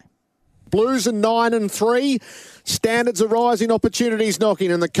had to say. Blues are 9-3. Standards are rising, opportunities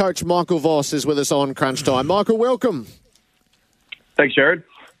knocking, and the coach Michael Voss is with us on Crunch Time. Michael, welcome. Thanks, Jared.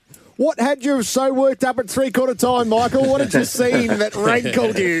 What had you so worked up at three-quarter time, Michael? What had you seen that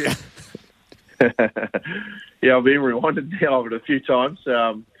rankled you? Yeah, I've been reminded now of it a few times.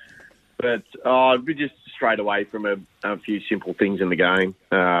 But we just strayed away from a few simple things in the game.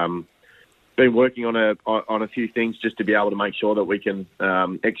 Been working on a few things just to be able to make sure that we can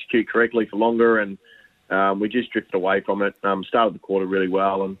execute correctly for longer, and we just drifted away from it. Started the quarter really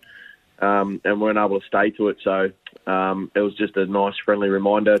well, and weren't able to stay to it. So it was just a nice, friendly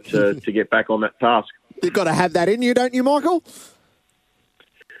reminder to get back on that task. You've got to have that in you, don't you, Michael?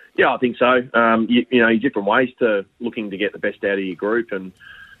 Yeah, I think so. You different ways to looking to get the best out of your group, and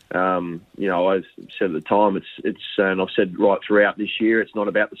I said at the time, it's and I've said right throughout this year, it's not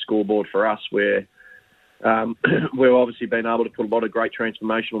about the scoreboard for us. We've obviously been able to put a lot of great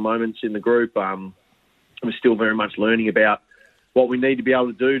transformational moments in the group. We're still very much learning about what we need to be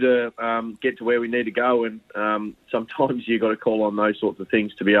able to do to get to where we need to go, and sometimes you've got to call on those sorts of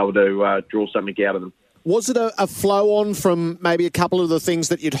things to be able to draw something out of them. Was it a flow-on from maybe a couple of the things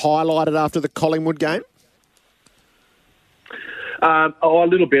that you'd highlighted after the Collingwood game? A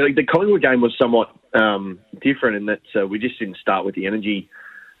little bit. The Collingwood game was somewhat different in that we just didn't start with the energy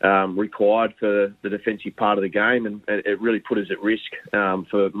required for the defensive part of the game, and it really put us at risk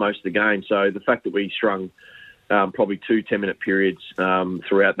for most of the game. So the fact that we strung probably 2 10-minute periods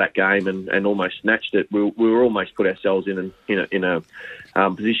throughout that game and almost snatched it, we were almost put ourselves in a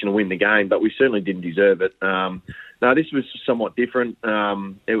position to win the game, but we certainly didn't deserve it. No, this was somewhat different.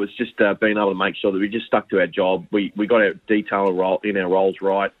 It was just being able to make sure that we just stuck to our job. We got our detail in our roles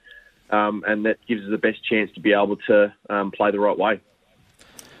right, and that gives us the best chance to be able to play the right way.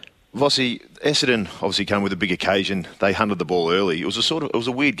 Vossi, Essendon obviously came with a big occasion. They hunted the ball early. It was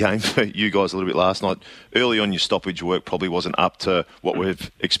a weird game for you guys a little bit last night. Early on, your stoppage work probably wasn't up to what we've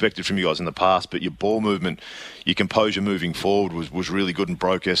expected from you guys in the past, but your ball movement, your composure moving forward was really good and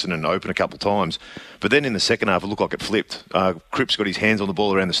broke Essendon open a couple of times. But then in the second half, it looked like it flipped. Cripps got his hands on the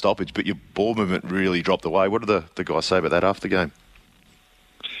ball around the stoppage, but your ball movement really dropped away. What did the guys say about that after the game?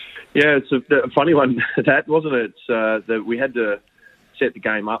 Yeah, it's a funny one, that, wasn't it? It's that we had to set the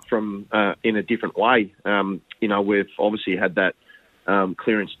game up from in a different way. We've obviously had that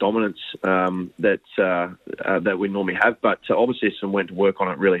clearance dominance that we normally have, but obviously some went to work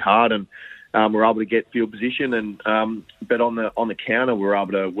on it really hard, and we're able to get field position, and but on the counter we were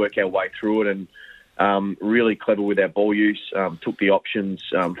able to work our way through it, and really clever with our ball use. Took the options.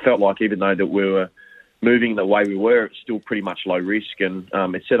 Felt like even though that we were moving the way we were, it's still pretty much low risk, and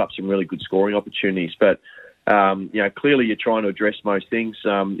it set up some really good scoring opportunities. But clearly you're trying to address most things.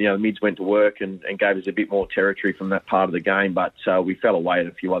 The mids went to work and gave us a bit more territory from that part of the game, but we fell away in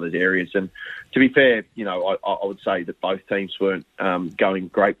a few other areas. And to be fair, I would say that both teams weren't going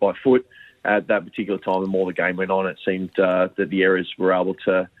great by foot at that particular time. The more the game went on, it seemed that the errors were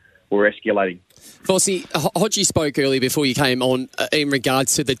escalating. Vossi, Hodgie spoke earlier before you came on in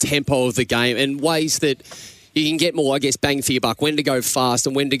regards to the tempo of the game and ways that you can get more, bang for your buck, when to go fast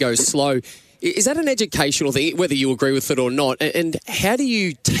and when to go slow. Is that an educational thing, whether you agree with it or not? And how do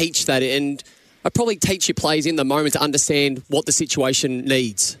you teach that? And I probably teach your players in the moment to understand what the situation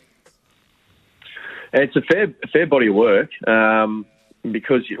needs. It's a fair body of work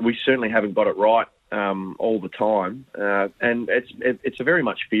because we certainly haven't got it right all the time, and it's a very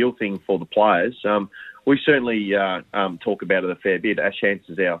much feel thing for the players. We certainly talk about it a fair bit. Ash Hans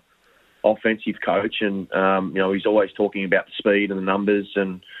is our offensive coach, and he's always talking about the speed and the numbers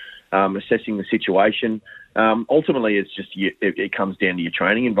and assessing the situation. Ultimately, it's just it comes down to your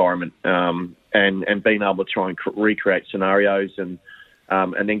training environment and being able to try and recreate scenarios and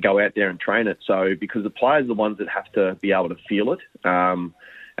then go out there and train it. So because the players are the ones that have to be able to feel it.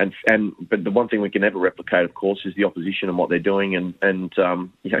 But the one thing we can never replicate, of course, is the opposition and what they're doing, and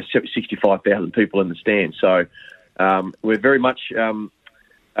 65,000 people in the stand. So we're very much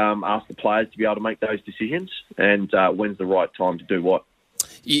ask the players to be able to make those decisions and when's the right time to do what.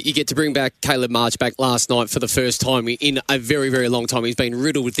 You get to bring back Caleb March back last night for the first time in a very, very long time. He's been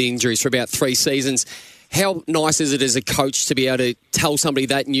riddled with the injuries for about 3 seasons. How nice is it as a coach to be able to tell somebody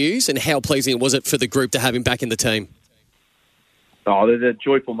that news, and how pleasing was it for the group to have him back in the team? Oh, the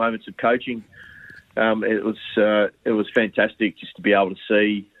joyful moments of coaching. It was fantastic just to be able to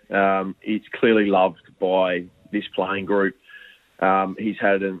see. He's clearly loved by this playing group. He's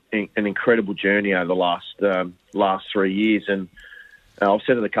had an incredible journey over the last 3 years, and I've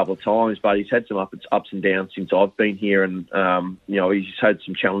said it a couple of times, but he's had some ups and downs since I've been here, and he's had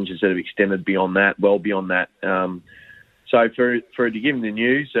some challenges that have extended beyond that, well beyond that. So for to give him the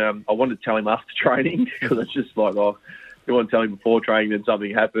news, I wanted to tell him after training because it's just like, you want to tell him before training, then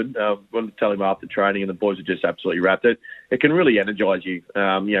something happened. I wanted to tell him after training, and the boys are just absolutely wrapped. It can really energise you.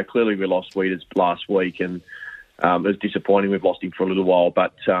 Clearly we lost Weeders last week, and it was disappointing. We've lost him for a little while,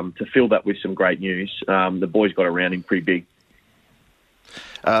 but to fill that with some great news, the boys got around him pretty big.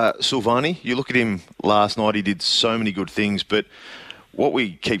 Silvagni, you look at him last night, he did so many good things, but what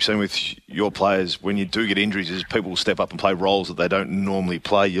we keep seeing with your players when you do get injuries is people will step up and play roles that they don't normally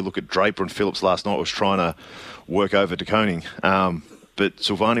play. You look at Draper and Phillips last night was trying to work over De Koning, but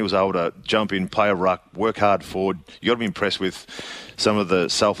Silvagni was able to jump in, play a ruck, work hard forward. You've got to be impressed with some of the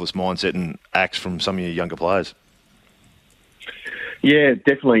selfless mindset and acts from some of your younger players. Yeah,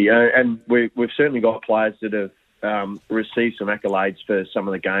 definitely, and we've certainly got players that have received some accolades for some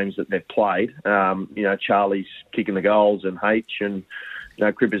of the games that they've played. Charlie's kicking the goals, and H, and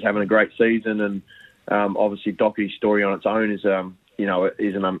Cripper's having a great season, and obviously Dockie's story on its own is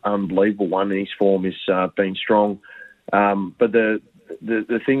an unbelievable one, and his form has been strong. But the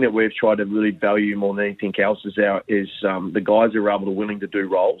thing that we've tried to really value more than anything else is the guys who are able to willing to do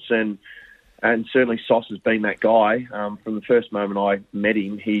roles, and certainly Sauce has been that guy. From the first moment I met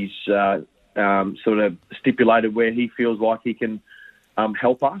him, he's sort of stipulated where he feels like he can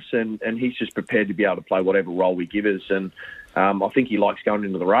help us, and he's just prepared to be able to play whatever role we give us. And I think he likes going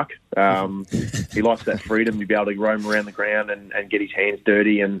into the ruck. He likes that freedom to be able to roam around the ground and get his hands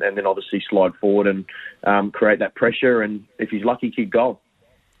dirty and then obviously slide forward and create that pressure. And if he's lucky, kick goal.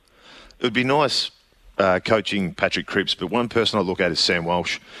 It would be nice coaching Patrick Cripps, but one person I look at is Sam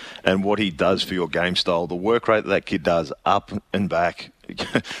Walsh and what he does for your game style. The work rate that kid does up and back,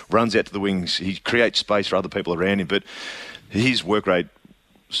 runs out to the wings. He creates space for other people around him, but his work rate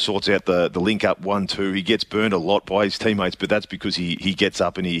sorts out the link-up 1-2. He gets burned a lot by his teammates, but that's because he gets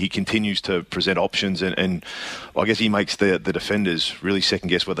up and he continues to present options, and I guess he makes the defenders really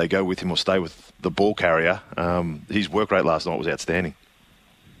second-guess whether they go with him or stay with the ball carrier. His work rate last night was outstanding.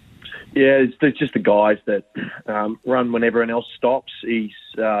 Yeah, it's just the guys that run when everyone else stops. It's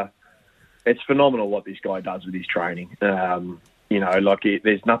phenomenal what this guy does with his training.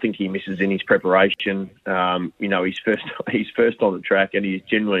 There's nothing he misses in his preparation. He's first on the track and he's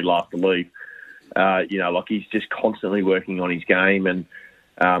generally last to leave. He's just constantly working on his game, and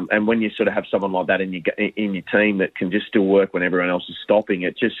when you sort of have someone like that in your team that can just still work when everyone else is stopping,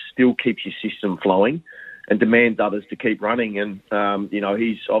 it just still keeps your system flowing and demands others to keep running. And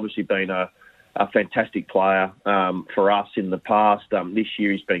he's obviously been a fantastic player for us in the past. This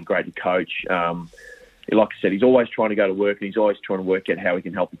year he's been great to coach. Like I said, he's always trying to go to work and he's always trying to work out how he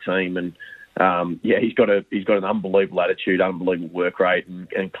can help the team. And he's got an unbelievable attitude, unbelievable work rate,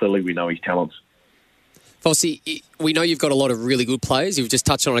 and clearly we know his talents. Vossi, we know you've got a lot of really good players. You've just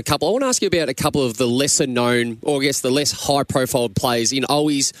touched on a couple. I want to ask you about a couple of the lesser known, or I guess the less high-profile players in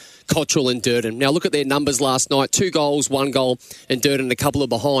Owies, Cottrell and Durden. Now, look at their numbers last night. 2 goals, 1 goal, and Durden a couple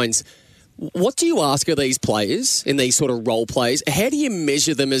of behinds. What do you ask of these players in these sort of role plays? How do you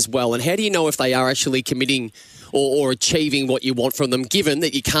measure them as well? And how do you know if they are actually committing or achieving what you want from them, given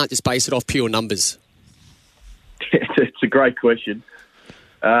that you can't just base it off pure numbers? It's a great question.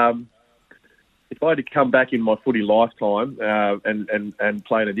 If I had to come back in my footy lifetime and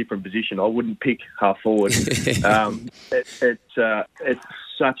play in a different position, I wouldn't pick half forward. It's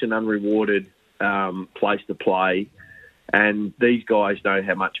such an unrewarded place to play. And these guys know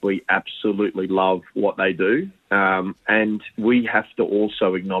how much we absolutely love what they do. And we have to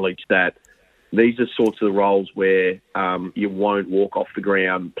also acknowledge that these are sorts of roles where you won't walk off the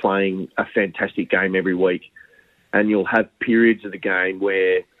ground playing a fantastic game every week. And you'll have periods of the game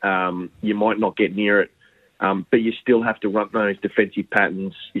where you might not get near it, but you still have to run those defensive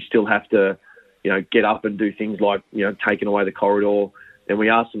patterns. You still have to, get up and do things like, taking away the corridor. And we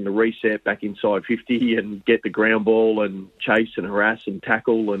ask them to reset back inside 50 and get the ground ball and chase and harass and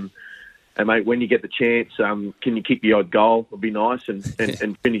tackle. And mate, when you get the chance, can you kick the odd goal? It'd be nice and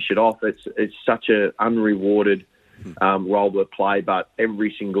finish it off. It's such an unrewarded role to play, but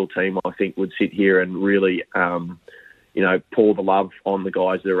every single team, I think, would sit here and really, pour the love on the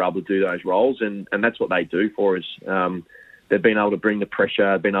guys that are able to do those roles. And that's what they do for us. They've been able to bring the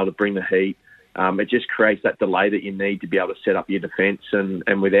pressure, been able to bring the heat. It just creates that delay that you need to be able to set up your defence,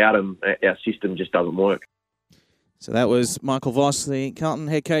 and without them, our system just doesn't work. So that was Michael Voss, the Carlton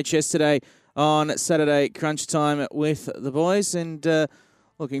head coach, yesterday on Saturday Crunch Time with the boys, and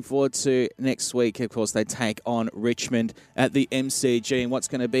looking forward to next week. Of course, they take on Richmond at the MCG in what's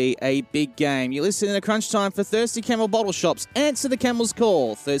going to be a big game. You're listening to Crunch Time for Thirsty Camel Bottle Shops. Answer the Camel's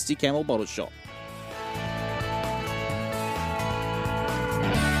call. Thirsty Camel Bottle Shop.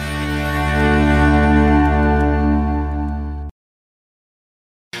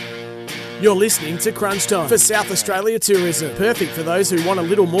 You're listening to Crunch Time for South Australia Tourism. Perfect for those who want a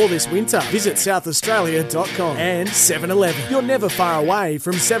little more this winter. Visit southaustralia.com and 7-Eleven. You're never far away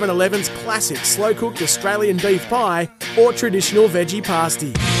from 7-Eleven's classic slow-cooked Australian beef pie or traditional veggie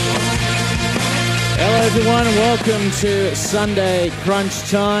pasty. Hello everyone and welcome to Sunday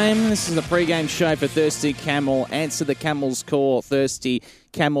Crunch Time. This is the pre-game show for Thirsty Camel. Answer the Camel's call, Thirsty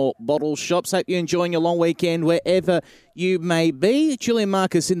Camel Bottle Shops. Hope you're enjoying your long weekend wherever you may be. Julian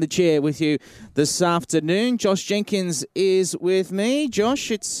Marcus in the chair with you this afternoon. Josh Jenkins is with me. Josh,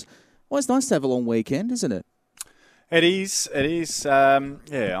 it's always nice to have a long weekend, isn't it? It is. I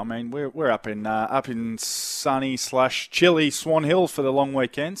mean, we're up in sunny / chilly Swan Hill for the long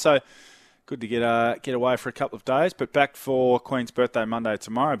weekend, so good to get away for a couple of days. But back for Queen's Birthday Monday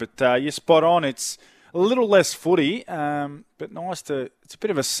tomorrow. But you're spot on. It's a little less footy, but nice to. It's a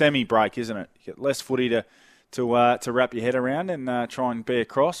bit of a semi break, isn't it? You get less footy to wrap your head around and try and be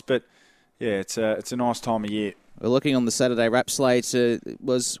across. But yeah, it's a nice time of year. We're looking on the Saturday wrap slate. It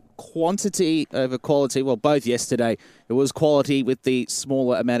was quantity over quality. Well, both yesterday. It was quality with the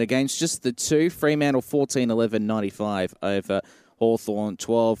smaller amount of games. Just the two. Fremantle 14-11-95 over Hawthorn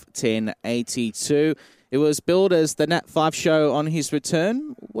 12-10-82. It was billed as the Nat 5 show on his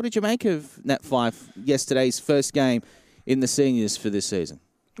return. What did you make of Nat 5 yesterday's first game in the seniors for this season?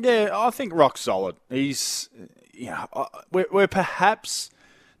 Yeah, I think rock solid. He's, we're perhaps,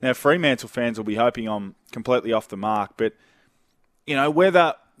 now Fremantle fans will be hoping I'm completely off the mark, but,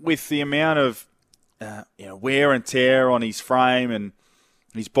 whether with the amount of, wear and tear on his frame and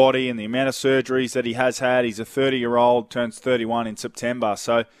his body and the amount of surgeries that he has had, he's a 30-year-old, turns 31 in September.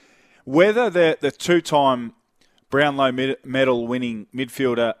 So whether the two-time Brownlow medal winning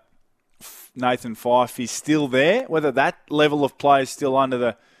midfielder Nathan Fyfe is still there, whether that level of play is still under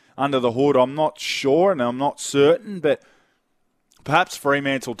the hood, I'm not sure and I'm not certain, but perhaps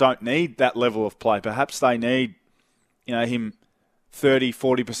Fremantle don't need that level of play. Perhaps they need, him 30,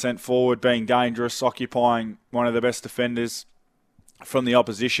 40% forward, being dangerous, occupying one of the best defenders from the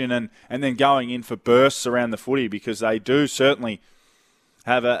opposition, and then going in for bursts around the footy, because they do certainly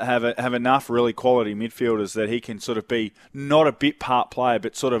have enough really quality midfielders that he can sort of be not a bit part player,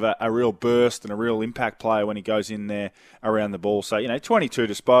 but sort of a real burst and a real impact player when he goes in there around the ball. So, 22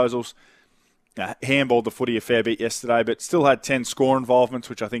 disposals, handballed the footy a fair bit yesterday, but still had 10 score involvements,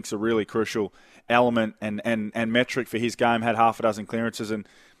 which I think is a really crucial element and metric for his game. Had half a dozen clearances and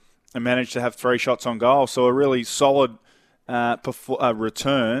managed to have 3 shots on goal. So a really solid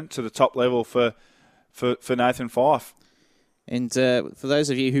return to the top level for Nathan Fyfe. And for those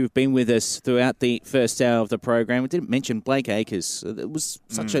of you who've been with us throughout the first hour of the program, we didn't mention Blake Acres. It was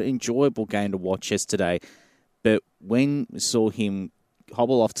such an enjoyable game to watch yesterday. But when we saw him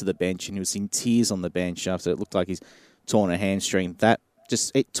hobble off to the bench and he was in tears on the bench after it looked like he's torn a hamstring,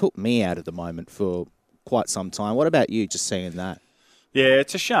 it took me out of the moment for quite some time. What about you, just seeing that? Yeah,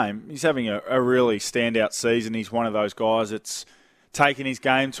 it's a shame. He's having a really standout season. He's one of those guys that's taken his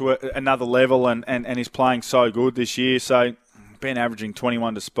game to another level and is playing so good this year. So been averaging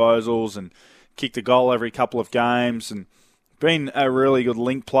 21 disposals and kicked a goal every couple of games and been a really good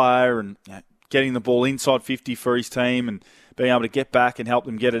link player and getting the ball inside 50 for his team and being able to get back and help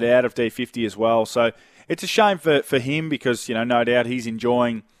them get it out of D50 as well. So it's a shame for him because, no doubt he's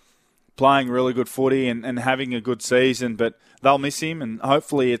enjoying playing really good footy and having a good season, but they'll miss him, and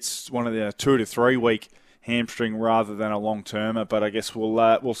hopefully it's one of the 2 to 3 week hamstring rather than a long-termer. But I guess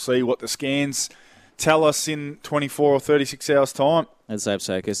we'll see what the scans tell us in 24 or 36 hours' time. Let's hope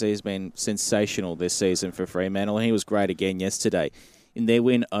so, because he's been sensational this season for Fremantle, and he was great again yesterday in their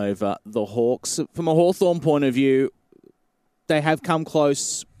win over the Hawks. From a Hawthorn point of view, they have come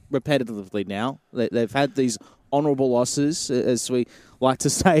close repetitively now. They've had these honourable losses, as we like to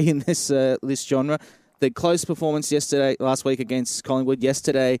say in this genre. The close performance last week against Collingwood,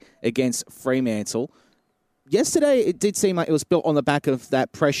 yesterday against Fremantle. Yesterday, it did seem like it was built on the back of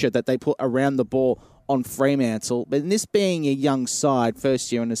that pressure that they put around the ball on Fremantle. But in this being a young side,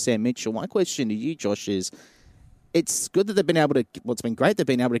 first year under Sam Mitchell, my question to you, Josh, is it's good that they've been able to, it's been great they've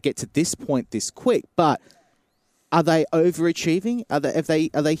been able to get to this point this quick, but are they overachieving? Are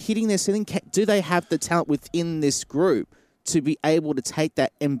they hitting their ceiling? Do they have the talent within this group to be able to take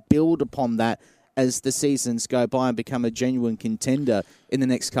that and build upon that as the seasons go by and become a genuine contender in the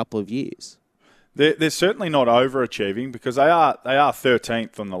next couple of years? They're certainly not overachieving because they are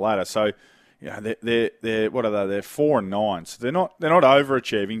 13th on the ladder. So, they're what are they? They're 4 and 9. So they're not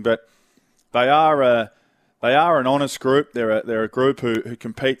overachieving, but they are an honest group. They're a group who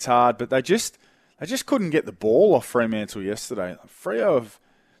competes hard, but they just couldn't get the ball off Fremantle yesterday. Freo of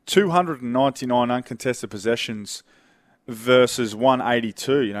 299 uncontested possessions versus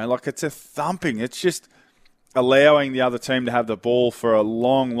 182. It's a thumping. It's just allowing the other team to have the ball for a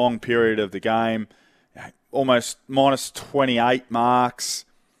long, long period of the game. Almost minus 28 marks.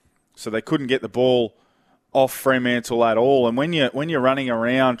 So they couldn't get the ball off Fremantle at all. And when you're running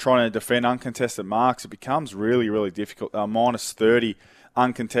around trying to defend uncontested marks, it becomes really, really difficult. Minus 30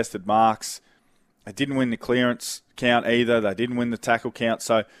 uncontested marks. They didn't win the clearance count either. They didn't win the tackle count.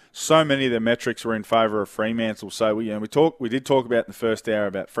 So many of the metrics were in favour of Fremantle. So we did talk about in the first hour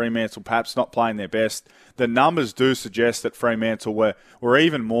about Fremantle perhaps not playing their best. The numbers do suggest that Fremantle were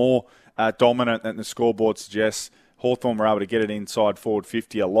even more dominant than the scoreboard suggests. Hawthorn were able to get it inside forward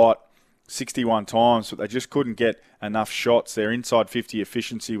 50 a lot, 61 times, but they just couldn't get enough shots. Their inside 50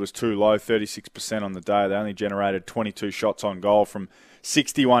 efficiency was too low, 36% on the day. They only generated 22 shots on goal from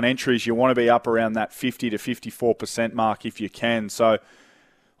 61 entries. You want to be up around that 50 to 54% mark if you can. So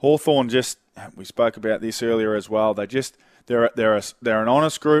Hawthorn we spoke about this earlier as well. They're an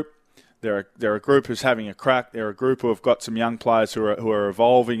honest group. They're a group who's having a crack. They're a group who have got some young players who are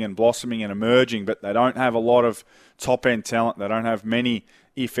evolving and blossoming and emerging, but they don't have a lot of top end talent. They don't have many,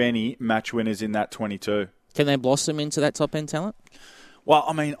 if any, match winners in that 22. Can they blossom into that top end talent? Well,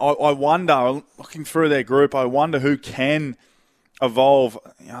 I mean, I wonder, looking through their group, I wonder who can evolve.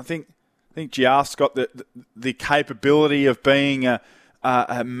 I think I think Giaff's got the capability of being a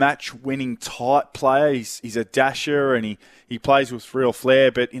match-winning type player. He's a dasher and he plays with real flair.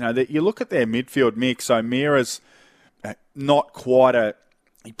 But, you look at their midfield mix, O'Meara's not quite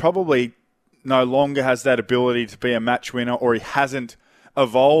he probably no longer has that ability to be a match winner, or he hasn't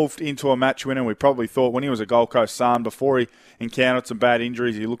evolved into a match winner. We probably thought when he was a Gold Coast Sun, before he encountered some bad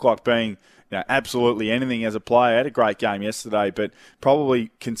injuries, he looked like being absolutely anything as a player. Had a great game yesterday, but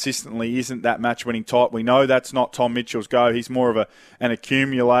probably consistently isn't that match-winning type. We know that's not Tom Mitchell's go. He's more of an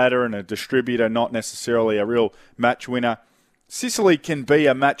accumulator and a distributor, not necessarily a real match winner. Sicily can be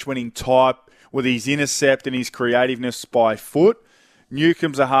a match-winning type with his intercept and his creativeness by foot.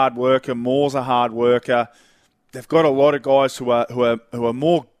 Newcomb's a hard worker. Moore's a hard worker. They've got a lot of guys who are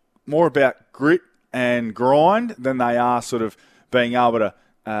more about grit and grind than they are sort of being able to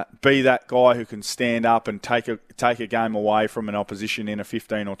be that guy who can stand up and take a game away from an opposition in a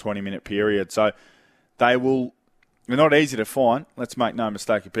 15 or 20-minute period. So they're not easy to find, let's make no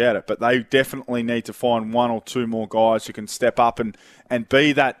mistake about it, but they definitely need to find one or two more guys who can step up and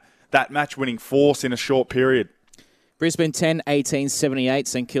be that match-winning force in a short period. Brisbane 10-18-78,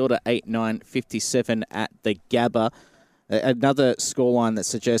 St Kilda 8-9-57 at the Gabba. Another scoreline that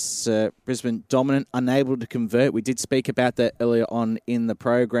suggests Brisbane dominant, unable to convert. We did speak about that earlier on in the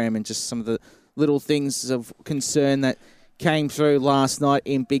program and just some of the little things of concern that came through last night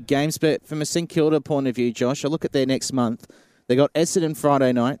in big games. But from a St Kilda point of view, Josh, I look at their next month. They got Essendon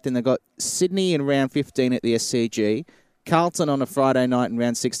Friday night, then they got Sydney in round 15 at the SCG, Carlton on a Friday night in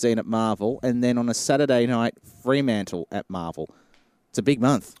round 16 at Marvel, and then on a Saturday night, Fremantle at Marvel. It's a big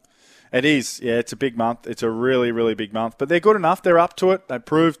month. It is. Yeah, it's a big month. It's a really, really big month. But they're good enough. They're up to it. They've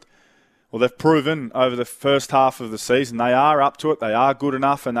proven over the first half of the season they are up to it. They are good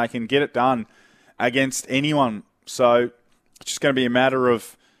enough, and they can get it done against anyone. So it's just going to be a matter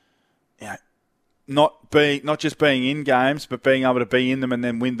of not just being in games, but being able to be in them and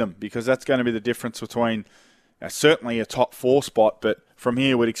then win them, because that's going to be the difference between certainly a top 4 spot, but from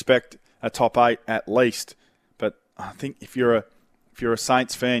here we'd expect a top 8 at least. But I think if you're a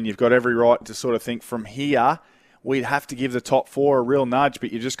Saints fan, you've got every right to sort of think from here we'd have to give the top 4 a real nudge,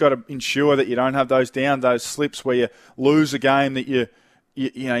 but you just got to ensure that you don't have those slips where you lose a game that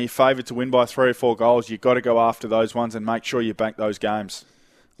you're favoured to win by 3 or 4 goals. You've got to go after those ones and make sure you bank those games.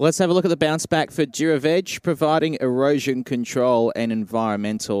 Let's have a look at the bounce back for Duraveg, providing erosion control and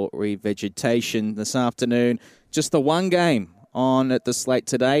environmental revegetation this afternoon. Just the one game on at the slate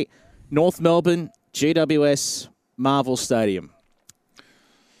today. North Melbourne, GWS, Marvel Stadium.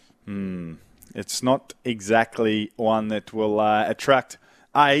 It's not exactly one that will attract,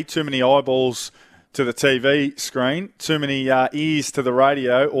 too many eyeballs to the TV screen, too many ears to the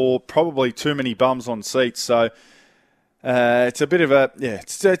radio, or probably too many bums on seats. So it's a bit of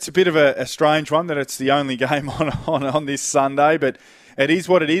a strange one that it's the only game on this Sunday, but it is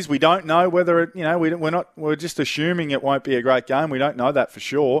what it is. We don't know whether we're just assuming it won't be a great game. We don't know that for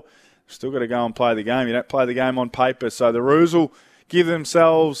sure. Still got to go and play the game. You don't play the game on paper, so the Roos will give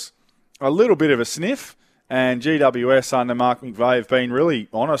themselves a little bit of a sniff. And GWS under Mark McVeigh have been really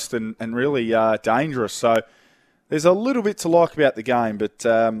honest and really dangerous. So there's a little bit to like about the game, but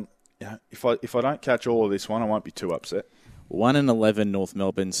if I don't catch all of this one, I won't be too upset. 1-11 North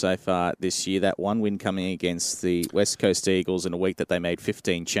Melbourne so far this year. That one win coming against the West Coast Eagles in a week that they made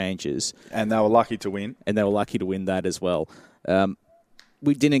 15 changes. And they were lucky to win. And they were lucky to win that as well.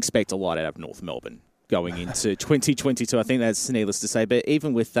 We didn't expect a lot out of North Melbourne going into 2022. I think that's needless to say. But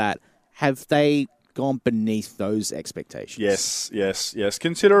even with that, have they gone beneath those expectations? Yes.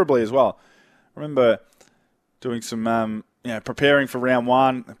 Considerably as well. I remember doing some, preparing for round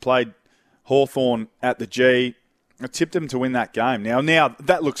 1. I played Hawthorn at the G. I tipped them to win that game. Now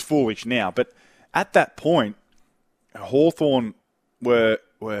that looks foolish now, but at that point, Hawthorn were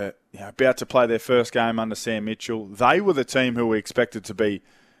about to play their first game under Sam Mitchell. They were the team who we expected to be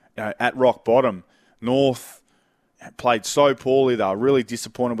at rock bottom. North played so poorly; they were really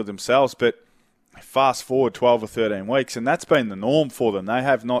disappointed with themselves. But fast forward 12 or 13 weeks, and that's been the norm for them. They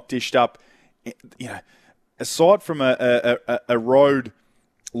have not dished up. Aside from a road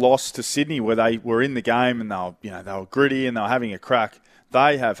loss to Sydney where they were in the game and they were gritty and they were having a crack,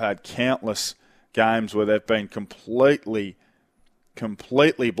 they have had countless games where they've been completely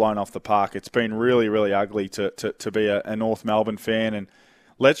blown off the park. It's been really, really ugly to be a North Melbourne fan, and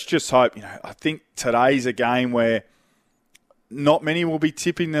let's just hope, I think today's a game where not many will be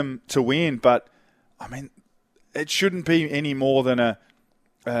tipping them to win, but I mean, it shouldn't be any more than a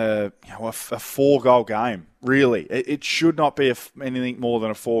 4-goal game, really. It should not be anything more than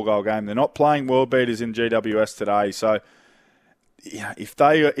a 4-goal game. They're not playing world beaters in GWS today, so if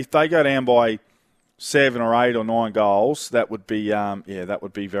they go down by 7 or 8 or 9 goals, that would be that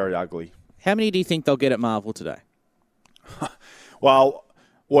would be very ugly. How many do you think they'll get at Marvel today? Well,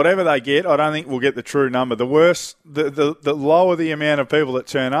 whatever they get, I don't think we'll get the true number. The worse, the lower the amount of people that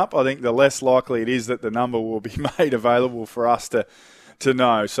turn up, I think the less likely it is that the number will be made available for us to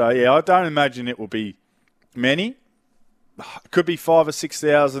know. So, yeah, I don't imagine it will be many. It could be 5,000 or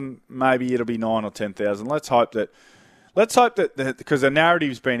 6,000. Maybe it'll be 9,000 or 10,000. Let's hope that because the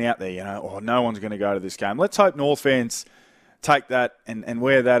narrative's been out there, no one's going to go to this game. Let's hope North fans take that and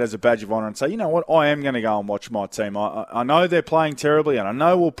wear that as a badge of honour and say, you know what, I am going to go and watch my team. I know they're playing terribly and I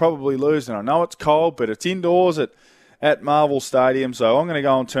know we'll probably lose and I know it's cold, but it's indoors at Marvel Stadium, so I'm going to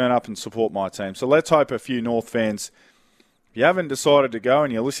go and turn up and support my team. So let's hope a few North fans, if you haven't decided to go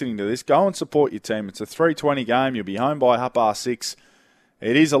and you're listening to this, go and support your team. It's a 3:20 game. You'll be home by 6:30.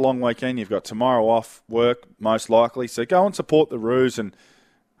 It is a long weekend. You've got tomorrow off work, most likely. So go and support the Roos and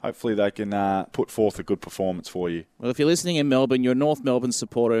hopefully they can put forth a good performance for you. Well, if you're listening in Melbourne, you're a North Melbourne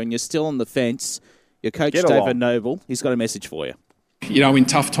supporter and you're still on the fence, your coach, David Noble, he's got a message for you. In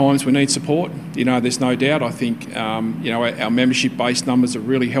tough times we need support. There's no doubt. I think, our membership-based numbers are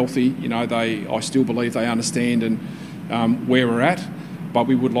really healthy. I still believe they understand and where we're at, but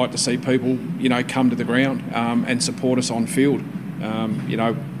we would like to see people, come to the ground and support us on field.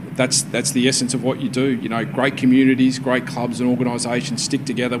 That's the essence of what you do. Great communities, great clubs and organisations stick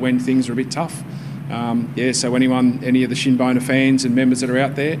together when things are a bit tough. So any of the Shinboner fans and members that are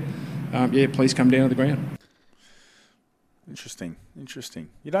out there, please come down to the ground. Interesting.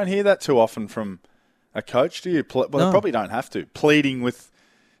 You don't hear that too often from a coach, do you? Well, they probably don't have to. Pleading with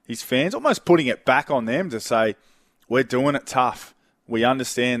his fans, almost putting it back on them to say, we're doing it tough. We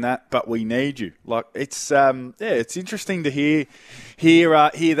understand that, but we need you. It's interesting to hear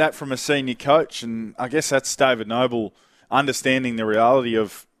that from a senior coach, and I guess that's David Noble understanding the reality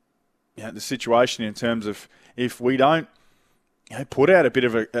of the situation in terms of if we don't put out a bit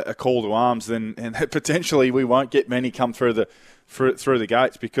of a call to arms, then potentially we won't get many come through the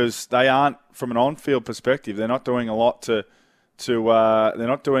gates because they aren't, from an on-field perspective, they're not doing a lot to sort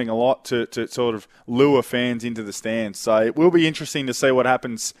of lure fans into the stands. So it will be interesting to see what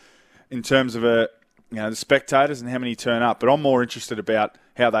happens in terms of the spectators and how many turn up. But I'm more interested about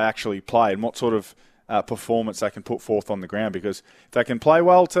how they actually play and what sort of performance they can put forth on the ground. Because if they can play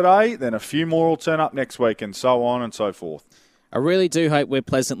well today, then a few more will turn up next week and so on and so forth. I really do hope we're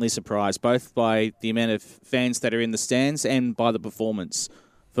pleasantly surprised, both by the amount of fans that are in the stands and by the performance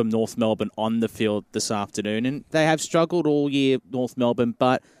from North Melbourne on the field this afternoon. And they have struggled all year, North Melbourne,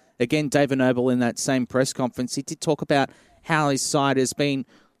 but again, David Noble in that same press conference, he did talk about how his side has been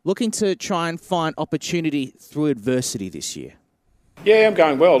looking to try and find opportunity through adversity this year. Yeah, I'm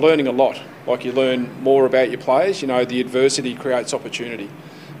going well, learning a lot. You learn more about your players, the adversity creates opportunity.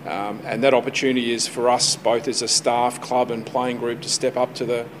 And that opportunity is for us both as a staff, club and playing group to step up to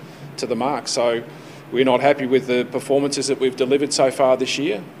the mark. So we're not happy with the performances that we've delivered so far this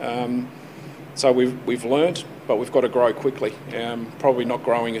year. So we've learned, but we've got to grow quickly. Probably not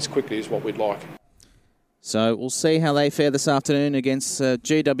growing as quickly as what we'd like. So we'll see how they fare this afternoon against a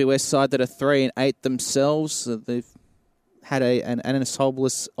GWS side that are 3-8 themselves. They've had an Annis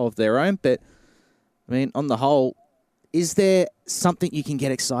of their own, but on the whole, is there something you can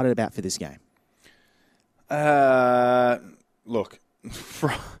get excited about for this game? Look,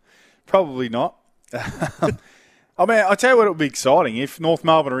 probably not. I tell you what, it would be exciting if North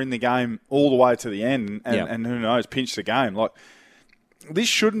Melbourne are in the game all the way to the end and who knows, pinch the game. This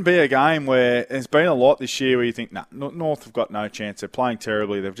shouldn't be a game where there's been a lot this year where you think, North have got no chance. They're playing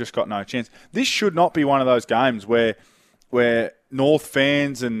terribly. They've just got no chance. This should not be one of those games where North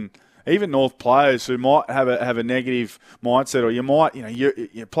fans and even North players who might have a negative mindset, or you might,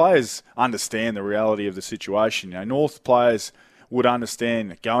 your players understand the reality of the situation. North players would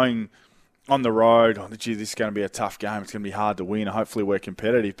understand going on the road, this is going to be a tough game. It's going to be hard to win. Hopefully we're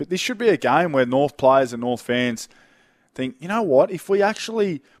competitive. But this should be a game where North players and North fans think, you know what, if we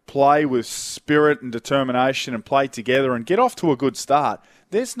actually play with spirit and determination and play together and get off to a good start,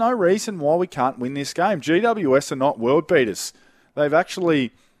 there's no reason why we can't win this game. GWS are not world beaters. They've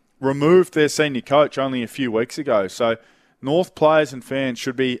actually removed their senior coach only a few weeks ago. So North players and fans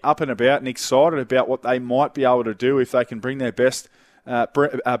should be up and about and excited about what they might be able to do if they can bring their best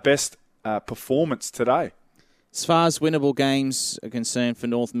performance today. As far as winnable games are concerned for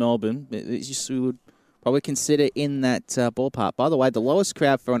North Melbourne, we would probably consider in that ballpark. By the way, the lowest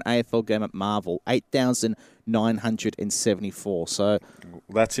crowd for an AFL game at Marvel, 8,974. So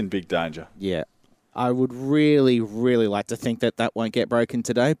that's in big danger. Yeah. I would really, really like to think that won't get broken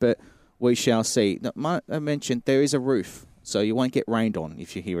today, but we shall see. I mentioned there is a roof So you won't get rained on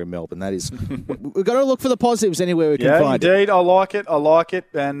if you're here in Melbourne. That is, we've got to look for the positives anywhere we can find it. Yeah, indeed. I like it.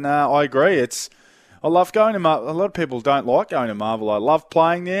 And I agree. I love going to Marvel. A lot of people don't like going to Marvel. I love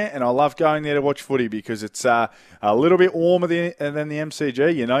playing there, and I love going there to watch footy because it's a little bit warmer than the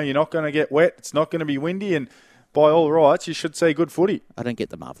MCG. You know, you're not going to get wet. It's not going to be windy, and by all rights, you should see good footy. I don't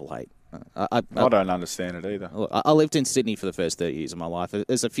get the Marvel hate. I don't understand it either. I lived in Sydney for the first 30 years of my life.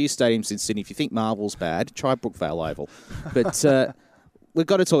 There's a few stadiums in Sydney. If you think Marvel's bad, try Brookvale Oval. But we've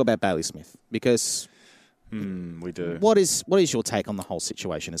got to talk about Bailey Smith because we do. What is your take on the whole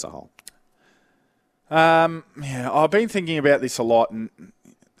situation as a whole? I've been thinking about this a lot, and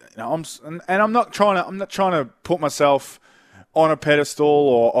I'm not trying to put myself on a pedestal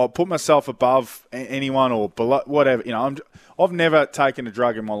or put myself above anyone or below whatever. I've never taken a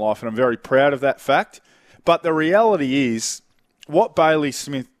drug in my life, and I'm very proud of that fact. But the reality is, what Bailey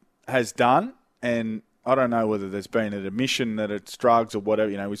Smith has done, and I don't know whether there's been an admission that it's drugs or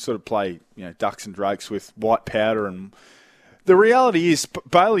whatever. We sort of play ducks and drakes with white powder, and the reality is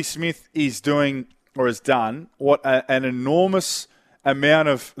Bailey Smith is doing or has done what an enormous amount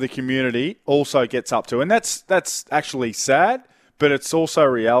of the community also gets up to. And that's actually sad, but it's also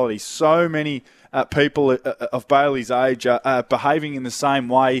reality. So many people of Bailey's age are behaving in the same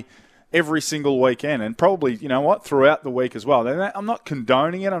way every single weekend, and probably, throughout the week as well. And I'm not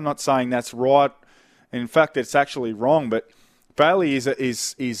condoning it. I'm not saying that's right. In fact, it's actually wrong. But Bailey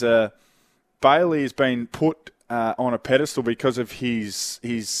Bailey has been put on a pedestal because of his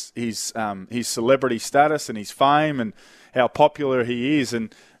celebrity status and his fame and how popular he is.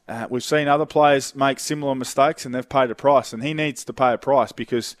 And we've seen other players make similar mistakes and they've paid a price. And he needs to pay a price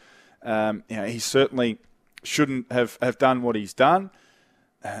because he certainly shouldn't have done what he's done.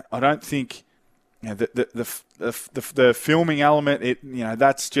 I don't think the filming element,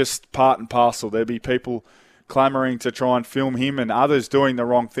 that's just part and parcel. There'll be people clamouring to try and film him and others doing the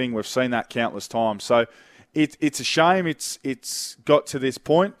wrong thing. We've seen that countless times. So it's a shame it's got to this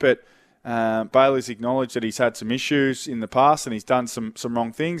point, but Bailey's acknowledged that he's had some issues in the past and he's done some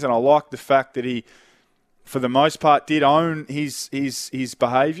wrong things. And I like the fact that he, for the most part, did own his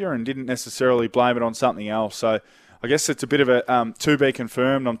behaviour and didn't necessarily blame it on something else. So I guess it's a bit of a to be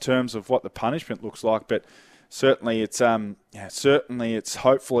confirmed in terms of what the punishment looks like, but certainly it's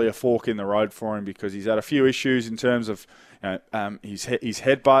hopefully a fork in the road for him because he's had a few issues in terms of his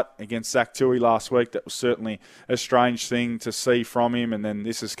headbutt against Zach Tui last week. That was certainly a strange thing to see from him, and then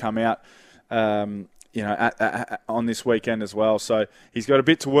this has come out on this weekend as well. So he's got a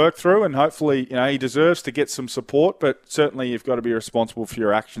bit to work through, and hopefully he deserves to get some support. But certainly you've got to be responsible for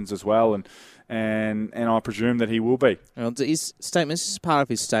your actions as well, and I presume that he will be. Well, his statement. This is part of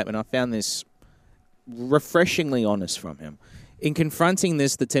his statement. I found this refreshingly honest from him. In confronting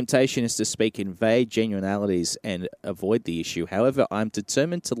this, the temptation is to speak in vague generalities and avoid the issue. However, I'm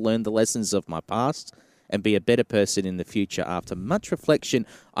determined to learn the lessons of my past and be a better person in the future. After much reflection,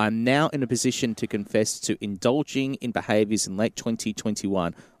 I'm now in a position to confess to indulging in behaviours in late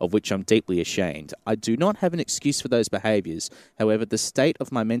 2021, of which I'm deeply ashamed. I do not have an excuse for those behaviours. However, the state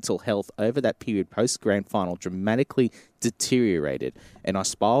of my mental health over that period post-grand final dramatically deteriorated, and I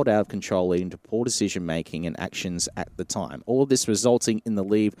spiraled out of control, leading to poor decision-making and actions at the time. All of this resulting in the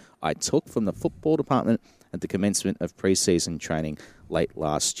leave I took from the football department at the commencement of pre-season training late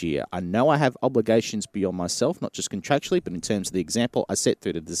last year. I know I have obligations beyond myself, not just contractually, but in terms of the example I set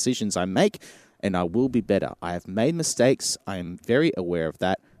through the decisions I make, and I will be better. I have made mistakes. I am very aware of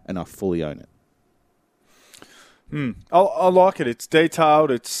that, and I fully own it. I like it. It's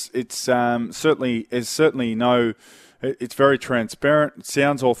detailed. It's very transparent. It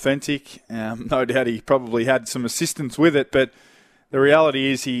sounds authentic. No doubt he probably had some assistance with it, but the reality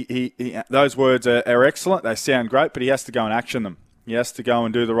is he those words are excellent. They sound great, but he has to go and action them. He has to go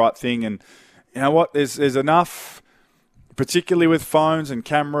and do the right thing. And you know what? There's enough, particularly with phones and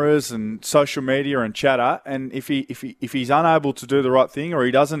cameras and social media and chatter. And if he's unable to do the right thing, or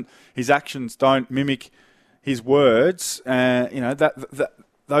his actions don't mimic his words, that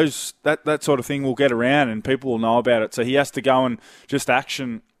sort of thing will get around and people will know about it. So he has to go and just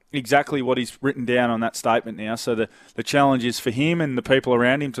action exactly what he's written down on that statement now. So the challenge is for him and the people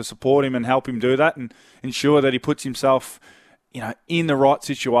around him to support him and help him do that and ensure that he puts himself in the right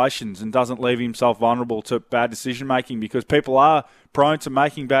situations and doesn't leave himself vulnerable to bad decision making, because people are prone to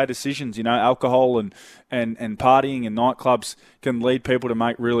making bad decisions. Alcohol and partying and nightclubs can lead people to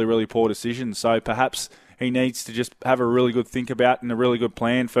make really, really poor decisions. So perhaps he needs to just have a really good think about and a really good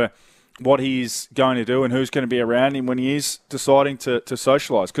plan for what he's going to do and who's going to be around him when he is deciding to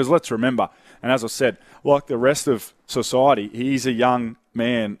socialise. Because let's remember, and as I said, like the rest of society, he's a young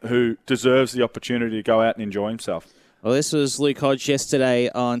man who deserves the opportunity to go out and enjoy himself. Well, this was Luke Hodge yesterday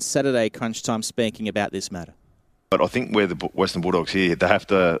on Saturday Crunch Time speaking about this matter. But I think where the Western Bulldogs here, they have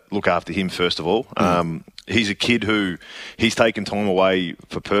to look after him first of all. He's a kid who he's taken time away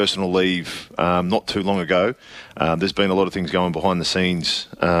for personal leave not too long ago. There's been a lot of things going behind the scenes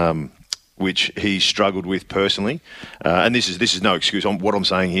which he's struggled with personally. And this is no excuse. What I'm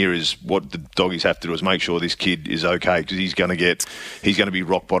saying here is what the Doggies have to do is make sure this kid is okay, because he's going to be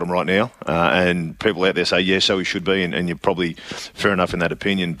rock bottom right now. And people out there say, yeah, so he should be, and you're probably fair enough in that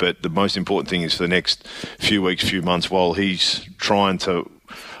opinion. But the most important thing is for the next few weeks, few months, while he's trying to,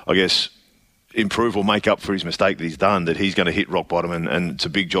 I guess, improve or make up for his mistake that he's done, that he's going to hit rock bottom, and it's a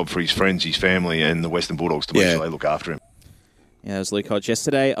big job for his friends, his family, and the Western Bulldogs to make sure they look after him. Yeah, it was Luke Hodge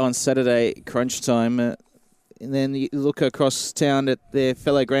yesterday on Saturday Crunch Time. And then you look across town at their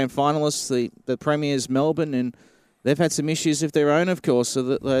fellow grand finalists, the Premiers Melbourne, and they've had some issues of their own, of course. So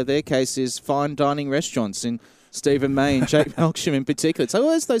that, their case is fine dining restaurants, and Stephen May and Jake Melksham in particular. So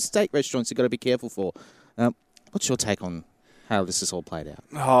there's those steak restaurants you've got to be careful for. What's your take on how this has all played out?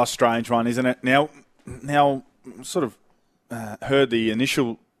 Oh, strange one, isn't it? Now sort of heard the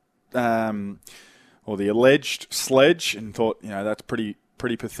initial... or the alleged sledge, and thought, that's pretty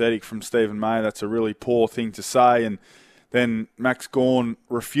pathetic from Stephen May. That's a really poor thing to say. And then Max Gawn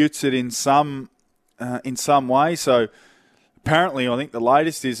refutes it in some way. So apparently, I think the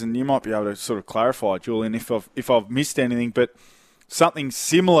latest is, and you might be able to sort of clarify, Julian, if I've missed anything, but something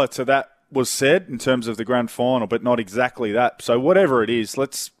similar to that was said in terms of the grand final, but not exactly that. So whatever it is,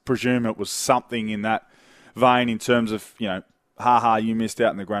 let's presume it was something in that vein in terms of, you missed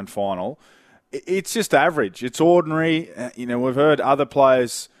out in the grand final. It's just average. It's ordinary. We've heard other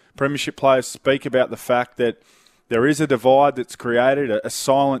players, premiership players, speak about the fact that there is a divide that's created, a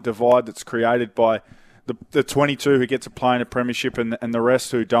silent divide that's created by the 22 who get to play in a premiership and the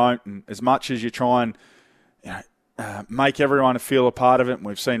rest who don't. And as much as you try and make everyone feel a part of it, and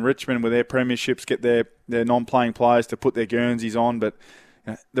we've seen Richmond with their premierships get their non-playing players to put their Guernseys on, but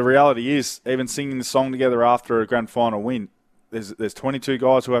the reality is, even singing the song together after a grand final win, There's 22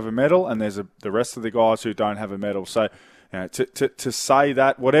 guys who have a medal, and there's the rest of the guys who don't have a medal. So, to say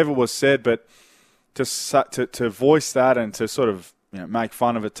that, whatever was said, but to voice that and to sort of make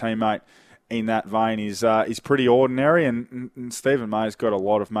fun of a teammate in that vein is pretty ordinary. And Stephen May's got a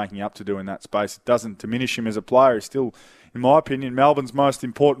lot of making up to do in that space. It doesn't diminish him as a player. He's still, in my opinion, Melbourne's most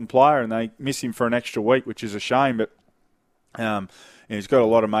important player, and they miss him for an extra week, which is a shame. But he's got a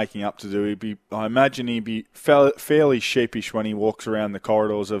lot of making up to do. I imagine he'd be fairly sheepish when he walks around the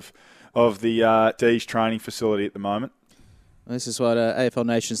corridors of the D's training facility at the moment. This is what AFL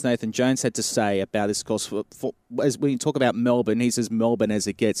Nation's Nathan Jones had to say about this course. As when you talk about Melbourne, he says Melbourne as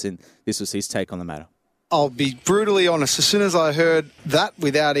it gets, and this was his take on the matter. I'll be brutally honest. As soon as I heard that,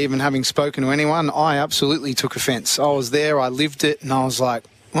 without even having spoken to anyone, I absolutely took offence. I was there, I lived it, and I was like,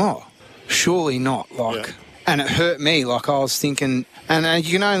 oh, surely not. And it hurt me. I was thinking, and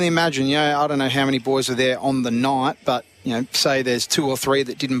you can only imagine, I don't know how many boys were there on the night, but, say there's 2 or 3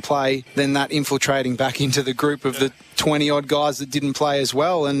 that didn't play, then that infiltrating back into the group of the 20-odd guys that didn't play as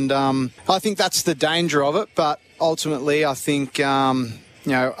well. And I think that's the danger of it. But ultimately, I think,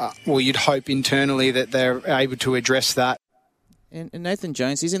 you'd hope internally that they're able to address that. And Nathan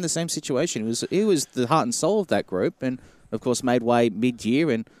Jones, he's in the same situation. He was the heart and soul of that group, and, of course, made way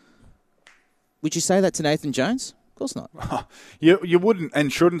mid-year. And would you say that to Nathan Jones? Of course not. You wouldn't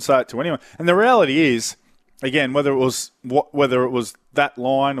and shouldn't say it to anyone. And the reality is, again, whether it was that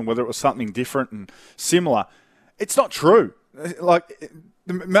line or whether it was something different and similar, it's not true.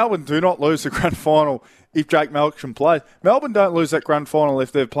 Melbourne do not lose the grand final if Jake Melksham plays. Melbourne don't lose that grand final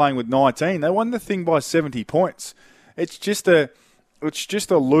if they're playing with 19. They won the thing by 70 points. It's just a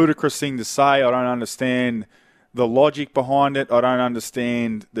ludicrous thing to say. I don't understand the logic behind it. I don't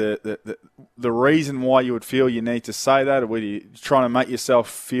understand the reason why you would feel you need to say that, or whether you're trying to make yourself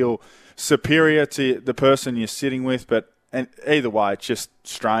feel superior to the person you're sitting with. But either way, it's just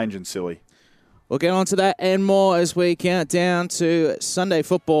strange and silly. We'll get on to that and more as we count down to Sunday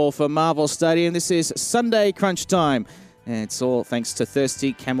football for Marvel Stadium. This is Sunday Crunch Time, and it's all thanks to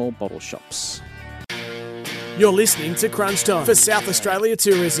Thirsty Camel Bottle Shops. You're listening to Crunch Time for South Australia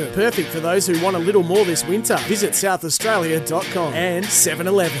Tourism. Perfect for those who want a little more this winter. Visit southaustralia.com and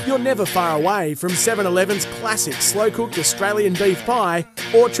 7-Eleven. You're never far away from 7-Eleven's classic slow-cooked Australian beef pie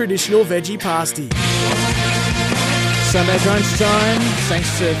or traditional veggie pasty. Sunday Crunch Time,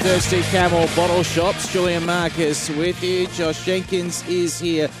 thanks to Thirsty Camel Bottle Shops. Julian Marcus with you. Josh Jenkins is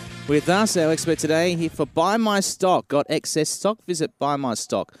here with us, our expert today, here for Buy My Stock. Got excess stock? Visit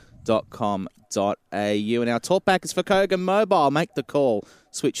buymystock.com.au. And our talkback is for Kogan Mobile. Make the call.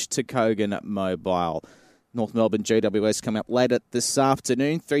 Switch to Kogan Mobile. North Melbourne GWS coming up later this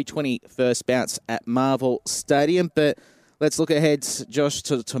afternoon. 3:20 first bounce at Marvel Stadium. But let's look ahead, Josh,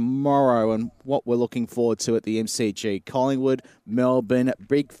 to tomorrow and what we're looking forward to at the MCG. Collingwood, Melbourne,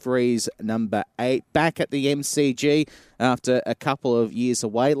 Big Freeze number 8. Back at the MCG after a couple of years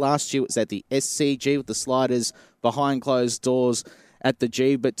away. Last year it was at the SCG with the Sliders behind closed doors at the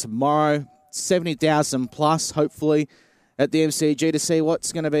G. But tomorrow, 70,000 plus, hopefully, at the MCG to see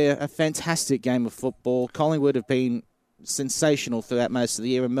what's going to be a fantastic game of football. Collingwood have been sensational throughout most of the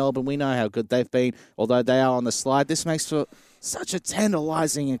year. In Melbourne, we know how good they've been, although they are on the slide. This makes for such a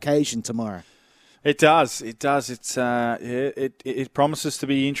tantalising occasion tomorrow. It does. It does. It promises to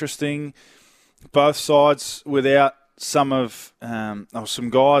be interesting. Both sides without some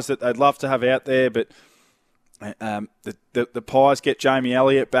guys that they'd love to have out there, but the Pies get Jamie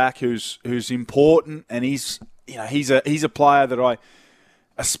Elliott back, who's important, and he's a player that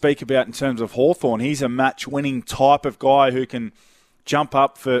I speak about in terms of Hawthorn. He's a match-winning type of guy who can jump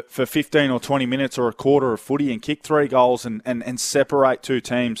up for 15 or 20 minutes or a quarter of footy and kick 3 goals and separate 2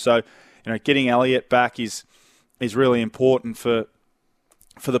 teams. So, getting Elliott back is really important for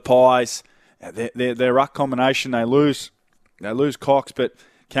the Pies. Their ruck combination, they lose Cox, but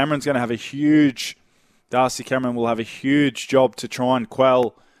Cameron's going to have Darcy Cameron will have a huge job to try and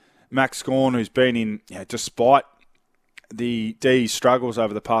quell Max Gawn, who's been in, despite the D's struggles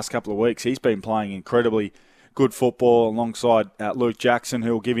over the past couple of weeks, he's been playing incredibly good football alongside Luke Jackson,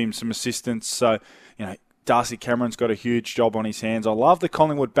 who will give him some assistance. So, Darcy Cameron's got a huge job on his hands. I love the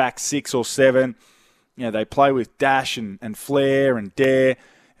Collingwood back 6 or 7. They play with dash and flair and dare.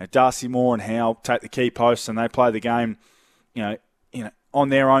 Darcy Moore and Howe take the key posts and they play the game, on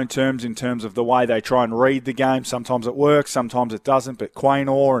their own terms in terms of the way they try and read the game. Sometimes it works, sometimes it doesn't. But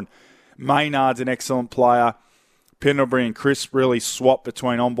Quaynor and Maynard's an excellent player. Pendlebury and Crisp really swap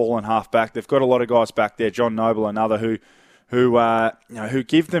between on-ball and half-back. They've got a lot of guys back there, John Noble, another who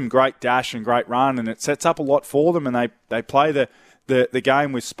give them great dash and great run, and it sets up a lot for them. And they play the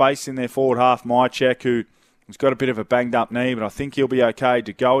game with space in their forward half. Mychek, who's got a bit of a banged-up knee, but I think he'll be okay.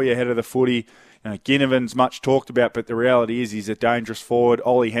 DeGoey ahead of the footy. Ginnivan's much talked about, but the reality is he's a dangerous forward.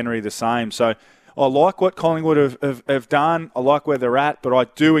 Ollie Henry the same. So I like what Collingwood have done. I like where they're at, but I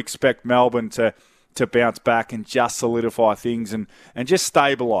do expect Melbourne to bounce back and just solidify things and just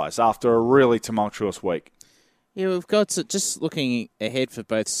stabilise after a really tumultuous week. Yeah, we've got to, just looking ahead for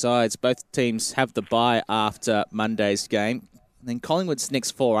both sides, both teams have the bye after Monday's game. And then Collingwood's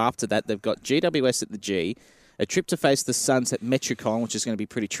next 4 after that, they've got GWS at the G, a trip to face the Suns at Metricon, which is going to be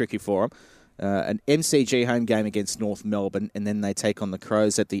pretty tricky for them, an MCG home game against North Melbourne, and then they take on the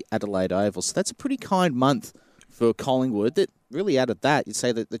Crows at the Adelaide Oval. So that's a pretty kind month for Collingwood. That really out of that, you'd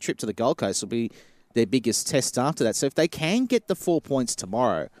say that the trip to the Gold Coast will be their biggest test after that. So if they can get the 4 points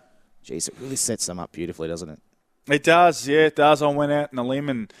tomorrow, geez, it really sets them up beautifully, doesn't it? It does, yeah, it does. I went out on a limb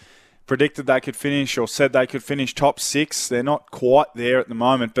and predicted they could finish, or said they could finish top 6. They're not quite there at the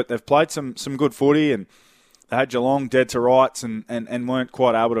moment, but they've played some good footy, and they had Geelong dead to rights and weren't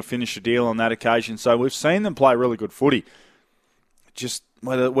quite able to finish a deal on that occasion. So we've seen them play really good footy. Just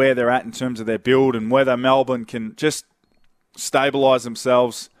where they're at in terms of their build and whether Melbourne can just stabilise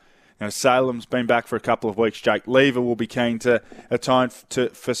themselves. Salem's been back for a couple of weeks. Jake Lever will be keen to atone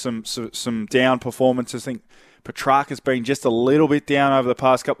for some down performances. I think Petrarca's been just a little bit down over the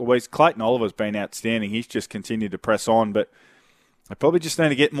past couple of weeks. Clayton Oliver's been outstanding. He's just continued to press on, but they probably just need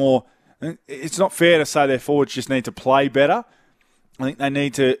to get more. It's not fair to say their forwards just need to play better. I think they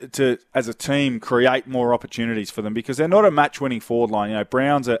need to as a team, create more opportunities for them because they're not a match-winning forward line.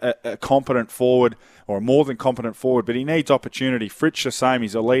 Brown's a competent forward or a more than competent forward, but he needs opportunity. Fritsch the same.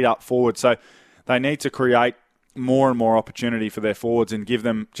 He's a lead-up forward. So they need to create more and more opportunity for their forwards and give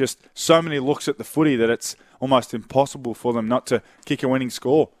them just so many looks at the footy that it's almost impossible for them not to kick a winning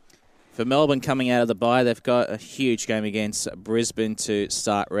score. For Melbourne coming out of the bye, they've got a huge game against Brisbane to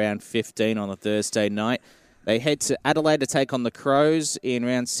start round 15 on a Thursday night. They head to Adelaide to take on the Crows in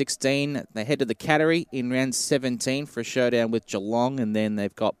round 16. They head to the Cattery in round 17 for a showdown with Geelong, and then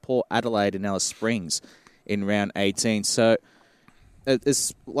they've got Port Adelaide and Alice Springs in round 18. So,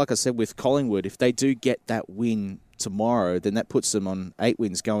 it's, like I said, with Collingwood, if they do get that win tomorrow, then that puts them on 8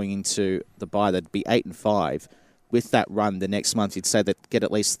 wins going into the bye. That'd be 8-5. With that run the next month, you'd say they'd get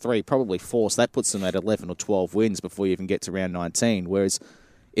at least 3, probably 4. So that puts them at 11 or 12 wins before you even get to round 19. Whereas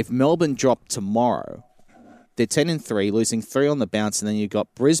if Melbourne drop tomorrow, they're 10-3, losing 3 on the bounce, and then you've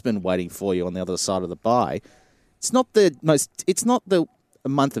got Brisbane waiting for you on the other side of the bye. It's not the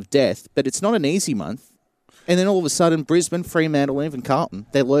month of death, but it's not an easy month. And then all of a sudden, Brisbane, Fremantle, and even Carlton,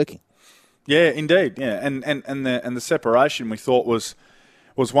 they're lurking. Yeah, indeed. Yeah, and the separation we thought was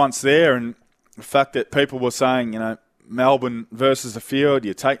once there, and the fact that people were saying, Melbourne versus the field,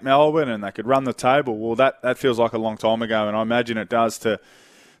 you take Melbourne and they could run the table. Well, that feels like a long time ago, and I imagine it does to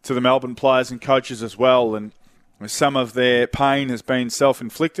the Melbourne players and coaches as well. And some of their pain has been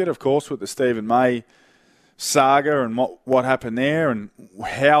self-inflicted, of course, with the Stephen May saga and what happened there, and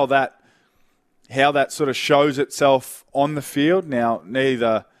how that sort of shows itself on the field. Now,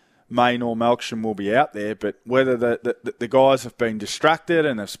 neither May nor Melksham will be out there, but whether the guys have been distracted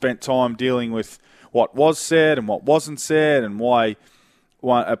and have spent time dealing with what was said and what wasn't said, and why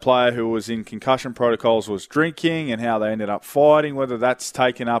a player who was in concussion protocols was drinking and how they ended up fighting, whether that's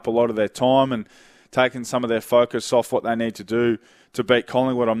taken up a lot of their time and taken some of their focus off what they need to do to beat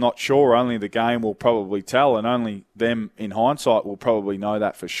Collingwood, I'm not sure. Only the game will probably tell, and only them in hindsight will probably know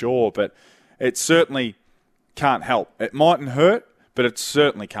that for sure. But it certainly can't help. It mightn't hurt, but it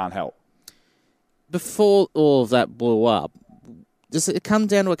certainly can't help. Before all of that blew up, does it come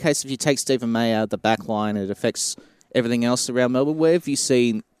down to a case if you take Stephen May out of the back line, it affects everything else around Melbourne? Where have you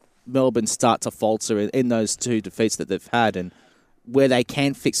seen Melbourne start to falter in those two defeats that they've had, and where they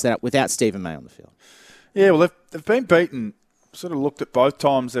can fix that up without Stephen May on the field? Yeah, well, they've been beaten. Sort of looked at both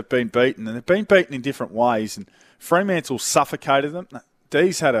times they've been beaten, and they've been beaten in different ways. And Fremantle suffocated them.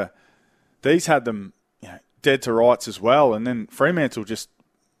 Dees had them dead to rights as well, and then Fremantle just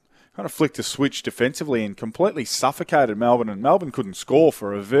kind of flicked a switch defensively and completely suffocated Melbourne, and Melbourne couldn't score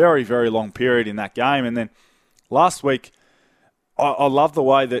for a very, very long period in that game. And then last week, I love the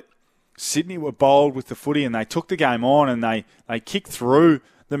way that Sydney were bold with the footy, and they took the game on, and they kicked through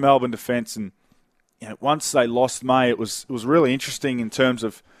the Melbourne defence. And once they lost May, it was really interesting in terms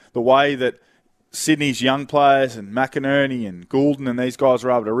of the way that Sydney's young players and McInerney and Goulden and these guys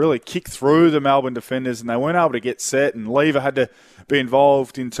were able to really kick through the Melbourne defenders, and they weren't able to get set, and Lever had to be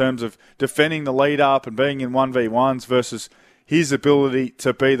involved in terms of defending the lead up and being in 1v1s versus his ability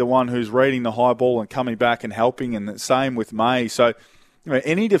to be the one who's reading the high ball and coming back and helping, and the same with May. So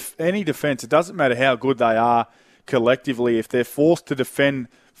any defence, it doesn't matter how good they are collectively, if they're forced to defend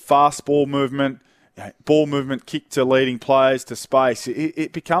fast ball movement, kick to leading players to space,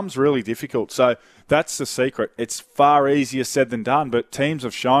 it becomes really difficult. So that's the secret. It's far easier said than done, but teams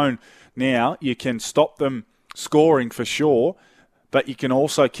have shown now you can stop them scoring for sure, but you can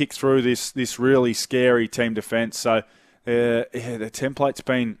also kick through this really scary team defence. So the template's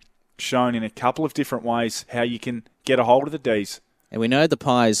been shown in a couple of different ways how you can get a hold of the Ds. And we know the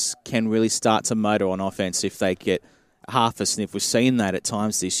Pies can really start to motor on offense if they get half a sniff. We've seen that at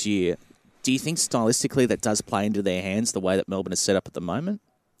times this year. Do you think stylistically that does play into their hands, the way that Melbourne is set up at the moment?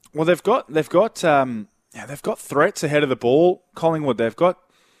 Well, they've got threats ahead of the ball. Collingwood, they've got,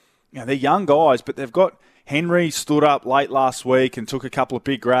 they're young guys, but they've got Henry stood up late last week and took a couple of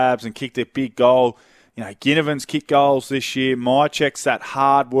big grabs and kicked a big goal. Ginnivan's kicked goals this year. Mychek's that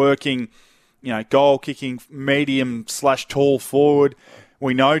hard-working, goal-kicking medium/tall forward.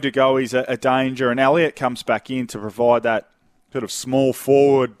 We know De Goey's a danger, and Elliott comes back in to provide that sort of small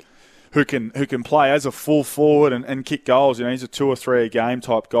forward who can play as a full forward and kick goals. He's a 2 or 3 a game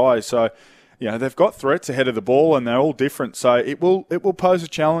type guy. So, they've got threats ahead of the ball, and they're all different. So it will pose a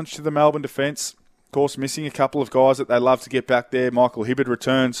challenge to the Melbourne defence. Of course, missing a couple of guys that they love to get back there. Michael Hibberd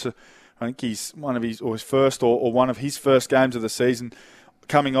returns. I think he's one of his first games of the season,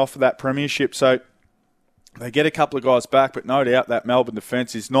 coming off of that premiership. So they get a couple of guys back, but no doubt that Melbourne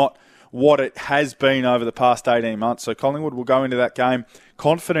defence is not what it has been over the past 18 months. So Collingwood will go into that game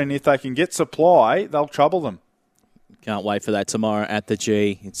confident if they can get supply, they'll trouble them. Can't wait for that tomorrow at the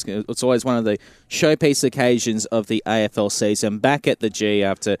G. It's always one of the showpiece occasions of the AFL season. Back at the G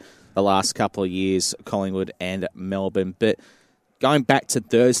after the last couple of years, Collingwood and Melbourne. But going back to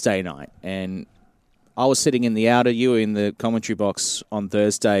Thursday night, and I was sitting in the outer, you were in the commentary box on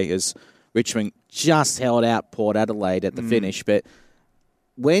Thursday as Richmond just held out Port Adelaide at the finish. But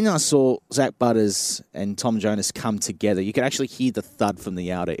when I saw Zach Butters and Tom Jonas come together, you could actually hear the thud from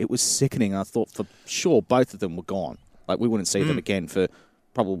the outer. It was sickening. I thought for sure both of them were gone. Like, we wouldn't see them again for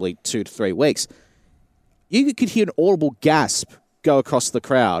probably 2 to 3 weeks. You could hear an audible gasp go across the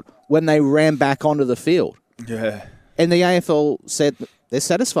crowd when they ran back onto the field. Yeah. And the AFL said they're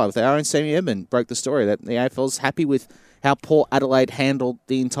satisfied with it. Aaron Sammy Edmund broke the story that the AFL's happy with how Port Adelaide handled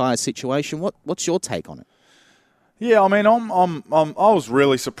the entire situation. What's your take on it? Yeah, I mean, I was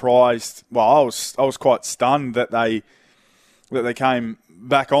really surprised. Well, I was quite stunned that they came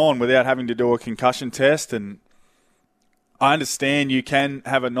back on without having to do a concussion test. And I understand you can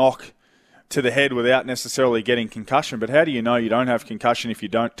have a knock to the head without necessarily getting concussion, but how do you know you don't have concussion if you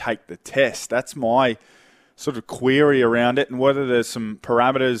don't take the test? That's my sort of query around it, and whether there's some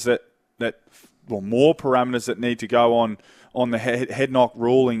parameters more parameters that need to go on the head knock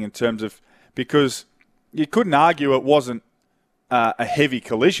ruling in terms of because you couldn't argue it wasn't a heavy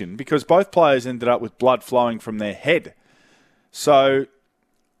collision because both players ended up with blood flowing from their head. So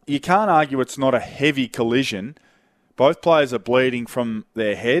you can't argue it's not a heavy collision. Both players are bleeding from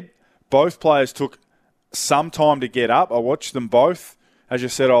their head. Both players took some time to get up. I watched them both. As you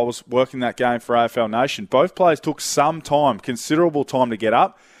said, I was working that game for AFL Nation. Both players took some time, considerable time to get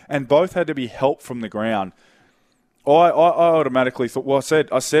up, and both had to be helped from the ground. I automatically thought, well,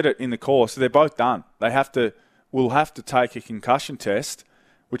 I said it in the call, so they're both done. We'll have to take a concussion test,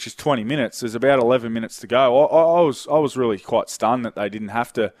 which is 20 minutes. There's about 11 minutes to go. I was really quite stunned that they didn't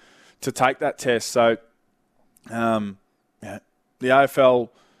have to take that test. So the AFL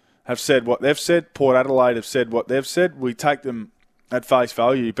have said what they've said. Port Adelaide have said what they've said. We take them at face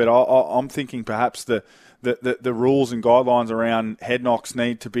value, but I'm thinking perhaps the rules and guidelines around head knocks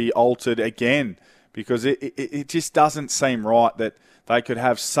need to be altered again, because it just doesn't seem right that they could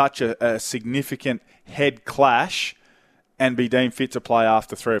have such a significant head clash and be deemed fit to play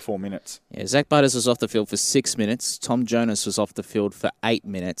after 3 or 4 minutes. Yeah, Zach Butters was off the field for 6 minutes. Tom Jonas was off the field for 8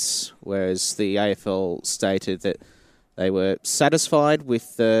 minutes, whereas the AFL stated that they were satisfied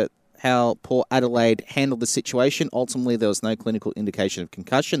with how Port Adelaide handled the situation. Ultimately, there was no clinical indication of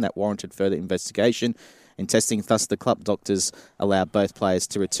concussion that warranted further investigation and testing. Thus, the club doctors allowed both players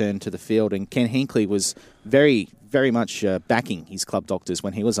to return to the field. And Ken Hinkley was very, very much backing his club doctors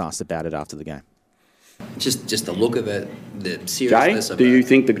when he was asked about it after the game. Just the look of it, the seriousness of it. Do you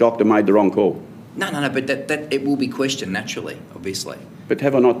think the doctor made the wrong call? No, but that it will be questioned naturally, obviously. But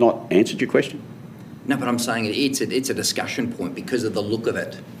have I not answered your question? No, but I'm saying it's a discussion point because of the look of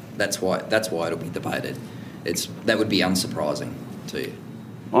it. That's why it'll be debated. That would be unsurprising to you.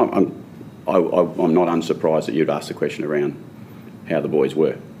 I'm not unsurprised that you'd ask the question around how the boys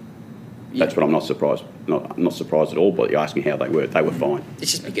were. Yeah. That's what I'm not surprised. Not surprised at all. But you're asking how they were. They were fine.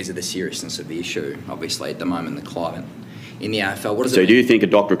 It's just because of the seriousness of the issue. Obviously, at the moment, the climate in the AFL. What does so, do you think a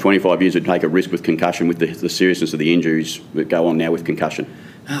doctor of 25 years would take a risk with concussion with the seriousness of the injuries that go on now with concussion?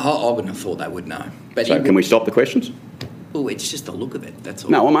 I wouldn't have thought they would know. But so, can we stop the questions? Oh, it's just the look of it. That's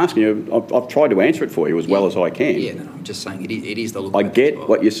all. No, I'm asking you. I've tried to answer it for you as well as I can. Yeah, no, I'm just saying it is the look. I get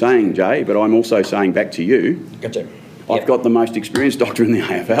what you're saying, Jay, but I'm also saying back to you. Gotcha. I've got the most experienced doctor in the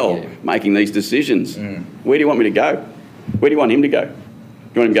AFL making these decisions. Where do you want me to go? Where do you want him to go? Do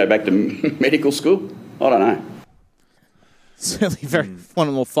you want him to go back to medical school? I don't know. Certainly one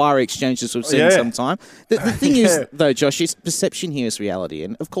of the more fiery exchanges we've seen in some time. The thing is, though, Josh, is perception here is reality.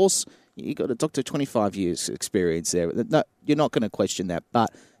 And, of course, you've got a doctor 25 years experience there. No, you're not going to question that.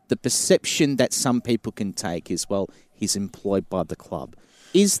 But the perception that some people can take is, well, he's employed by the club.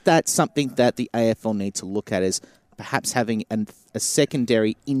 Is that something that the AFL need to look at as perhaps having a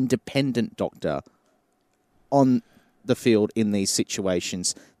secondary independent doctor on the field in these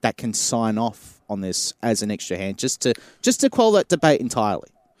situations that can sign off on this as an extra hand, just to quell that debate entirely?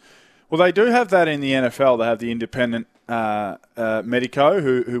 Well, they do have that in the NFL. They have the independent medico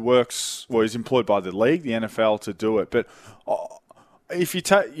who works, well, is employed by the league, the NFL, to do it. But if you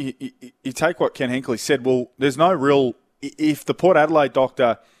take what Ken Hinkley said, well, there's no real. If the Port Adelaide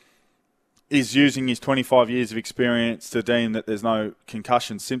doctor is using his 25 years of experience to deem that there's no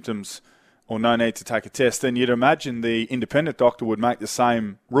concussion symptoms or no need to take a test, then you'd imagine the independent doctor would make the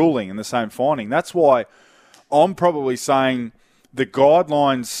same ruling and the same finding. That's why I'm probably saying the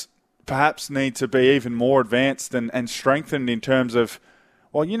guidelines perhaps need to be even more advanced and strengthened in terms of,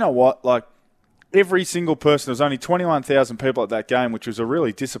 well, you know what, like every single person, there was only 21,000 people at that game, which was a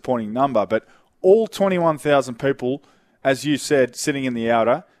really disappointing number, but all 21,000 people, as you said, sitting in the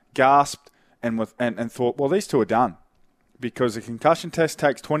outer, gasped and thought, well, these two are done. Because a concussion test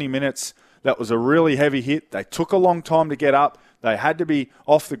takes 20 minutes. That was a really heavy hit. They took a long time to get up. They had to be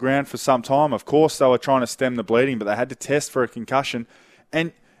off the ground for some time. Of course, they were trying to stem the bleeding, but they had to test for a concussion.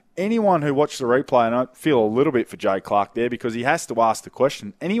 And anyone who watched the replay, and I feel a little bit for Jay Clark there because he has to ask the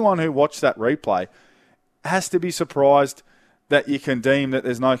question, anyone who watched that replay has to be surprised that you can deem that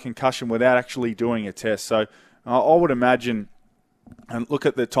there's no concussion without actually doing a test. So I would imagine, and look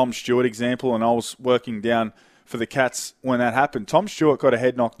at the Tom Stewart example, and I was working down for the Cats when that happened. Tom Stewart got a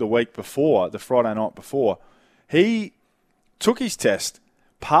head knock the week before, the Friday night before. He took his test,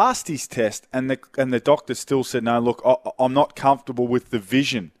 passed his test, and the doctor still said, no, look, I'm not comfortable with the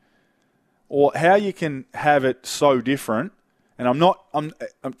vision. Or how you can have it so different, and I'm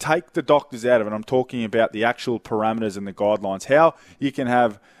take the doctors out of it, I'm talking about the actual parameters and the guidelines. How you can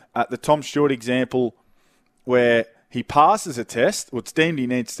have the Tom Stewart example where he passes a test. Well, it's deemed he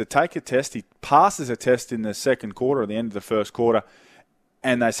needs to take a test. He passes a test in the second quarter, or the end of the first quarter,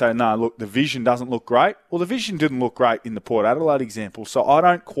 and they say, no, look, the vision doesn't look great. Well, the vision didn't look great in the Port Adelaide example. So I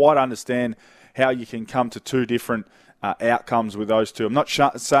don't quite understand how you can come to two different outcomes with those two. I'm not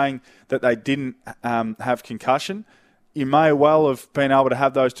saying that they didn't have concussion. You may well have been able to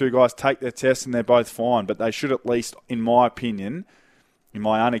have those two guys take their tests and they're both fine, but they should at least, in my opinion, in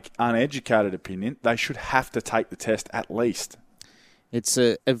my uneducated opinion, they should have to take the test at least. It's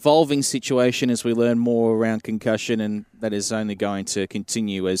an evolving situation as we learn more around concussion, and that is only going to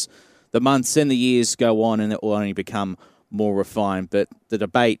continue as the months and the years go on, and it will only become more refined. But the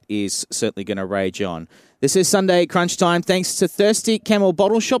debate is certainly going to rage on. This is Sunday Crunch Time. Thanks to Thirsty Camel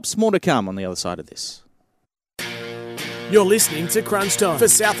Bottle Shops. More to come on the other side of this. You're listening to Crunch Time for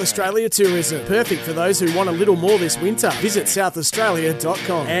South Australia Tourism. Perfect for those who want a little more this winter. Visit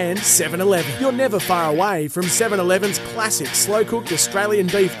southaustralia.com and 7-Eleven. You're never far away from 7-Eleven's classic slow-cooked Australian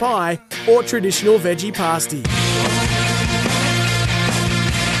beef pie or traditional veggie pasty.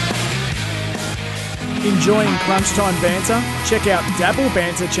 Enjoying Crunch Time banter? Check out Dabble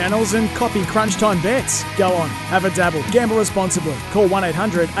Banter channels and copy Crunch Time bets. Go on, have a dabble. Gamble responsibly. Call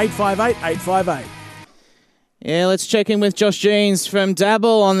 1-800-858-858. Yeah, let's check in with Josh Jeans from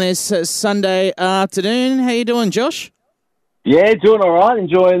Dabble on this Sunday afternoon. How you doing, Josh? Yeah, doing all right.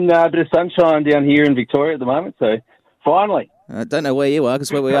 Enjoying a bit of sunshine down here in Victoria at the moment, so finally. I don't know where you are,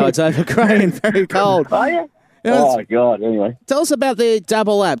 because where we are, it's over grey and very cold. Oh, yeah? Oh, God, anyway. Tell us about the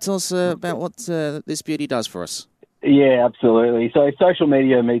Dabble app. Tell us about what this beauty does for us. Yeah, absolutely. So social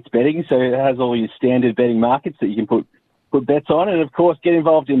media meets betting, so it has all your standard betting markets that you can put bets on, and of course get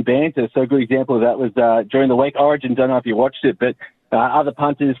involved in banter. So a good example of that was during the week, Origin, don't know if you watched it, but other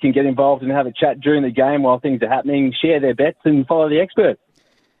punters can get involved and have a chat during the game while things are happening, share their bets and follow the expert.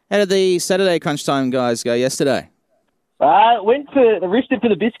 How did the Saturday Crunch Time guys go yesterday? Risked it for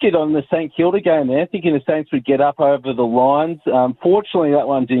the biscuit on the St Kilda game there, thinking the Saints would get up over the Lions. Fortunately, that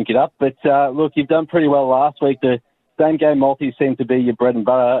one didn't get up, but look, you've done pretty well last week. The same game multis seem to be your bread and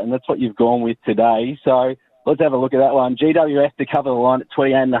butter, and that's what you've gone with today. So let's have a look at that one. GWS to cover the line at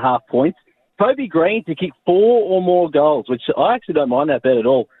 28.5 points. Toby Green to kick 4 or more goals, which I actually don't mind that bet at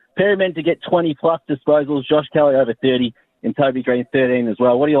all. Perryman to get 20-plus disposals. Josh Kelly over 30, and Toby Green 13 as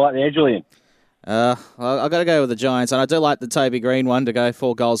well. What do you like there, Julian? I've got to go with the Giants, and I do like the Toby Green one to go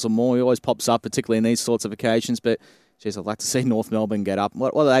 4 goals or more. He always pops up, particularly in these sorts of occasions, but, geez, I'd like to see North Melbourne get up.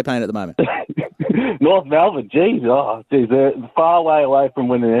 What are they paying at the moment? North Melbourne, they're far way away from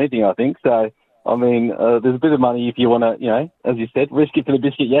winning anything, I think, so... I mean, there's a bit of money if you want to, as you said, risk it for the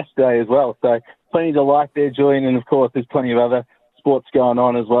biscuit yesterday as well. So plenty to like there, Julian. And, of course, there's plenty of other sports going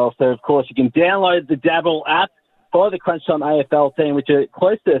on as well. So, of course, you can download the Dabble app, follow the Crunch Time AFL team, which are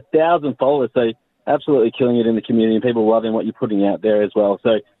close to 1,000 followers. So absolutely killing it in the community, and people loving what you're putting out there as well.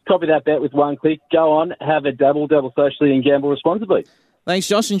 So copy that bet with one click. Go on, have a dabble socially, and gamble responsibly. Thanks,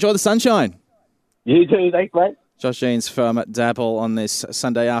 Josh. Enjoy the sunshine. You too. Thanks, mate. Josh Jeans from Dabble on this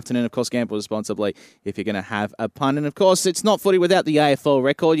Sunday afternoon. Of course, gamble responsibly if you're going to have a punt. And, of course, it's not footy without the AFL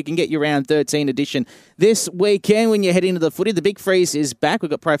record. You can get your round 13 edition this weekend when you head into the footy. The Big Freeze is back. We've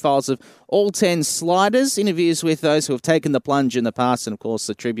got profiles of all 10 sliders, interviews with those who have taken the plunge in the past, and, of course,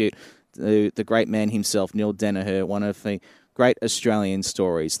 the tribute to the great man himself, Neil Danaher, one of the great Australian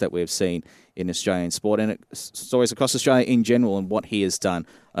stories that we've seen in Australian sport, and stories across Australia in general, and what he has done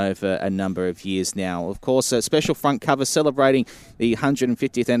over a number of years now. Of course, a special front cover celebrating the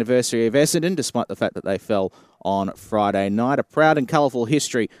 150th anniversary of Essendon, despite the fact that they fell on Friday night. A proud and colourful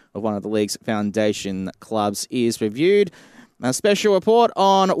history of one of the league's foundation clubs is reviewed. A special report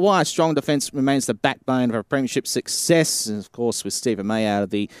on why strong defence remains the backbone of a premiership success, and of course with Stephen May out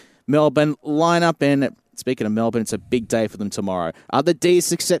of the Melbourne lineup. And speaking of Melbourne, it's a big day for them tomorrow. Are the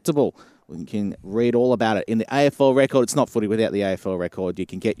D's acceptable? You can read all about it in the AFL record. It's not footy without the AFL record. You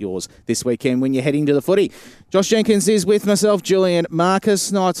can get yours this weekend when you're heading to the footy. Josh Jenkins is with myself, Julian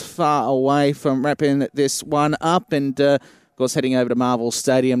Marcus, not far away from wrapping this one up, and of course heading over to Marvel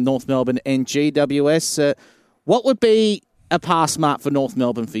Stadium, North Melbourne and GWS. What would be a pass mark for North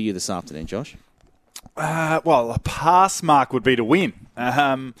Melbourne for you this afternoon, Josh? Well, a pass mark would be to win.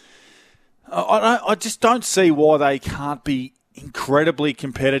 I just don't see why they can't be incredibly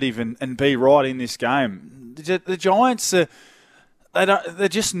competitive and be right in this game. The Giants, they're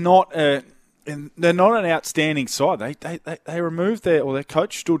just not. They're not an outstanding side. They removed their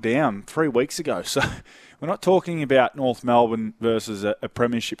coach stood down 3 weeks ago. So we're not talking about North Melbourne versus a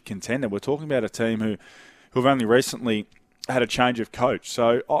premiership contender. We're talking about a team who've only recently had a change of coach.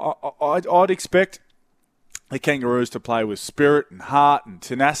 So I'd expect the Kangaroos to play with spirit and heart and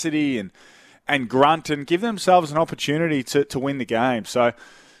tenacity and grunt and give themselves an opportunity to win the game. So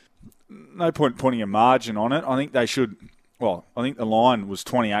no point putting a margin on it. I think they should well, I think the line was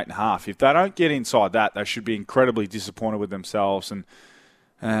 28.5. If they don't get inside that, they should be incredibly disappointed with themselves.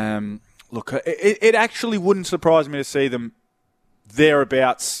 And look, it actually wouldn't surprise me to see them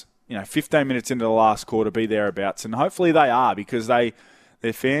thereabouts, 15 minutes into the last quarter, be thereabouts. And hopefully they are, because their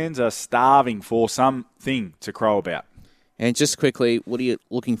fans are starving for something to crow about. And just quickly, what are you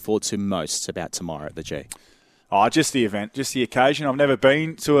looking forward to most about tomorrow at the G? Oh, just the event, just the occasion. I've never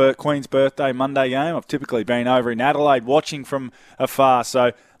been to a Queen's Birthday Monday game. I've typically been over in Adelaide watching from afar.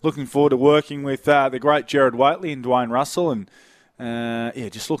 So looking forward to working with the great Gerard Whateley and Dwayne Russell. And,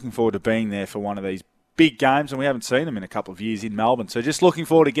 just looking forward to being there for one of these big games. And we haven't seen them in a couple of years in Melbourne. So just looking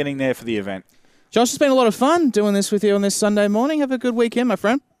forward to getting there for the event. Josh, it's been a lot of fun doing this with you on this Sunday morning. Have a good weekend, my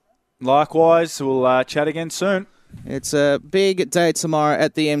friend. Likewise. We'll chat again soon. It's a big day tomorrow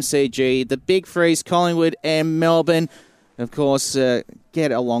at the MCG. The Big Freeze, Collingwood and Melbourne. Of course,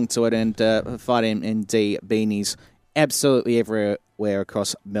 get along to it and fight MD beanies absolutely everywhere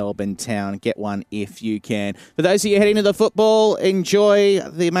across Melbourne town. Get one if you can. For those of you heading to the football, enjoy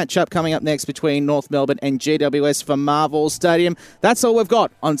the matchup coming up next between North Melbourne and GWS for Marvel Stadium. That's all we've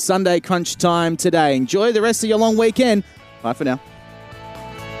got on Sunday Crunch Time today. Enjoy the rest of your long weekend. Bye for now.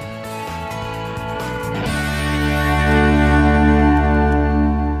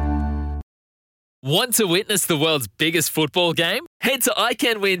 Want to witness the world's biggest football game? Head to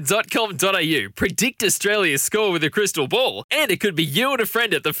iCanWin.com.au, predict Australia's score with a crystal ball, and it could be you and a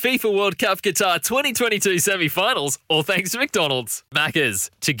friend at the FIFA World Cup Qatar 2022 semi-finals, all thanks to McDonald's. Maccas,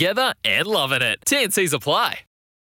 together and loving it. TNCs apply.